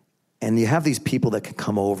 and you have these people that can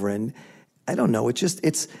come over, and I don't know,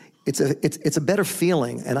 it's a better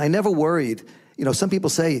feeling. And I never worried. Some people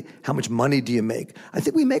say, how much money do you make? I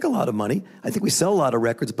think we make a lot of money. I think we sell a lot of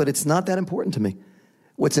records, but it's not that important to me.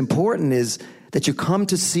 What's important is that you come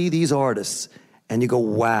to see these artists and you go,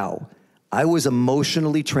 wow, I was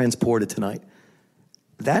emotionally transported tonight.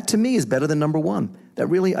 That to me is better than number one. I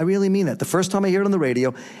really mean that. The first time I hear it on the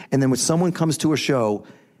radio, and then when someone comes to a show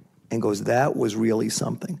and goes, that was really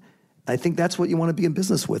something. I think that's what you want to be in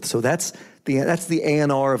business with. So that's the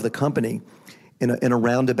A&R of the company in a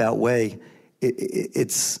roundabout way.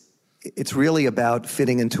 It's really about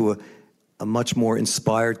fitting into a much more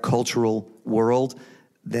inspired cultural world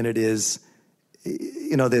than it is.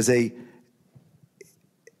 There's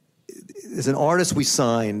an artist we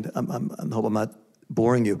signed. I hope I'm not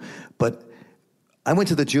boring you, but I went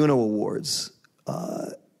to the Juno Awards,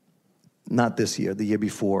 not this year, the year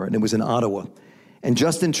before, and it was in Ottawa. And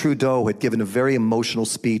Justin Trudeau had given a very emotional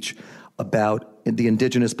speech about the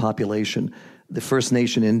indigenous population, the First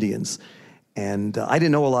Nation Indians. And I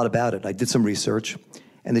didn't know a lot about it. I did some research.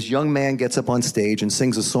 And this young man gets up on stage and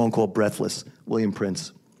sings a song called Breathless, William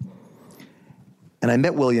Prince. And I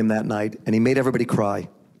met William that night, and he made everybody cry.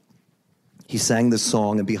 He sang this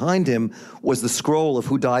song, and behind him was the scroll of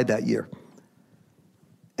who died that year.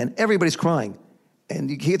 And everybody's crying. And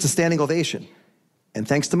he gets a standing ovation. And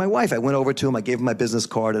thanks to my wife, I went over to him, I gave him my business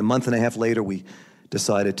card, and a month and a half later, we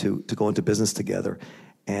decided to go into business together.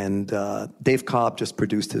 And Dave Cobb just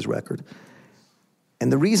produced his record.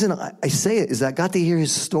 And the reason I say it is I got to hear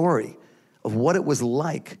his story of what it was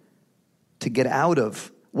like to get out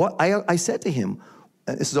of what I said to him.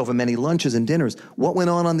 This is over many lunches and dinners. What went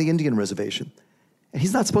on the Indian reservation? And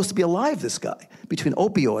he's not supposed to be alive, this guy. Between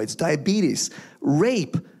opioids, diabetes,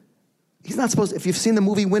 rape. He's not supposed to. If you've seen the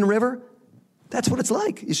movie Wind River, that's what it's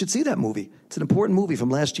like. You should see that movie. It's an important movie from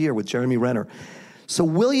last year with Jeremy Renner. So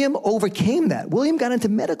William overcame that. William got into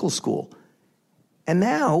medical school. And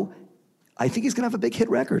now, I think he's going to have a big hit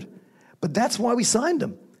record. But that's why we signed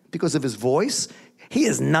him, because of his voice. He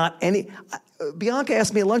is not any... Bianca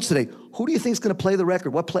asked me at lunch today, who do you think is going to play the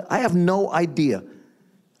record? I have no idea.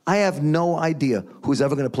 I have no idea who's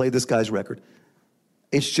ever going to play this guy's record.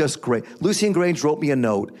 It's just great. Lucien Grange wrote me a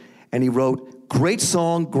note, and he wrote, great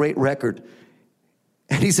song, great record.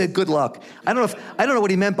 And he said, good luck. I don't know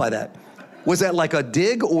what he meant by that. Was that like a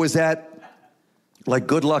dig, or was that like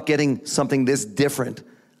good luck getting something this different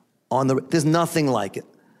on there's nothing like it.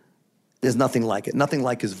 There's nothing like it. Nothing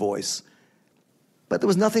like his voice. But there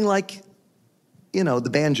was nothing like, the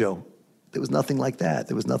banjo. There was nothing like that.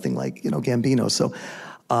 There was nothing like, Gambino. So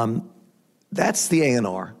that's the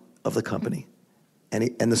A&R of the company.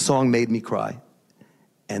 And the song made me cry.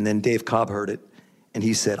 And then Dave Cobb heard it, and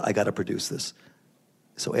he said, I got to produce this.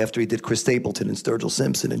 So after he did Chris Stapleton and Sturgill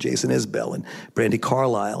Simpson and Jason Isbell and Brandy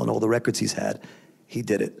Carlisle and all the records he's had, he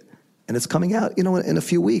did it. And it's coming out, in a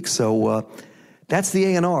few weeks. So that's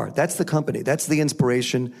the A&R. That's the company. That's the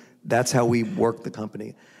inspiration. That's how we work the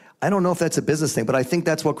company. I don't know if that's a business thing, but I think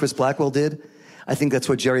that's what Chris Blackwell did. I think that's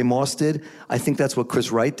what Jerry Moss did. I think that's what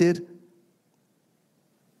Chris Wright did.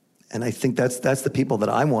 And I think that's the people that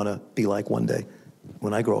I want to be like one day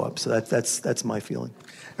when I grow up. So that's my feeling.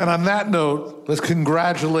 And on that note, let's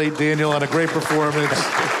congratulate Daniel on a great performance.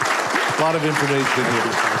 A lot of information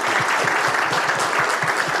here.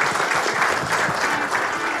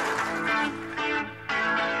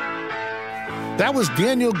 That was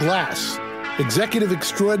Daniel Glass, executive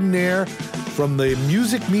extraordinaire from the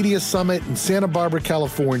Music Media Summit in Santa Barbara,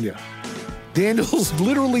 California. Daniel's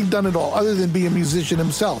literally done it all, other than be a musician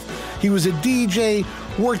himself. He was a DJ,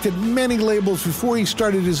 worked at many labels before he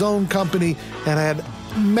started his own company, and had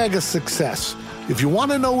mega success. If you want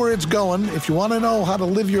to know where it's going, if you want to know how to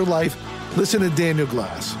live your life, listen to Daniel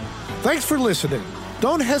Glass. Thanks for listening.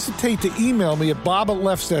 Don't hesitate to email me at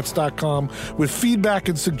bob@lefsets.com with feedback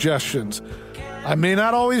and suggestions. I may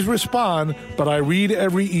not always respond, but I read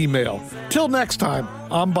every email. Till next time,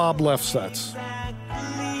 I'm Bob Lefsetz.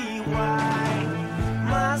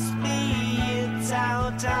 Must be it's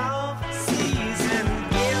out.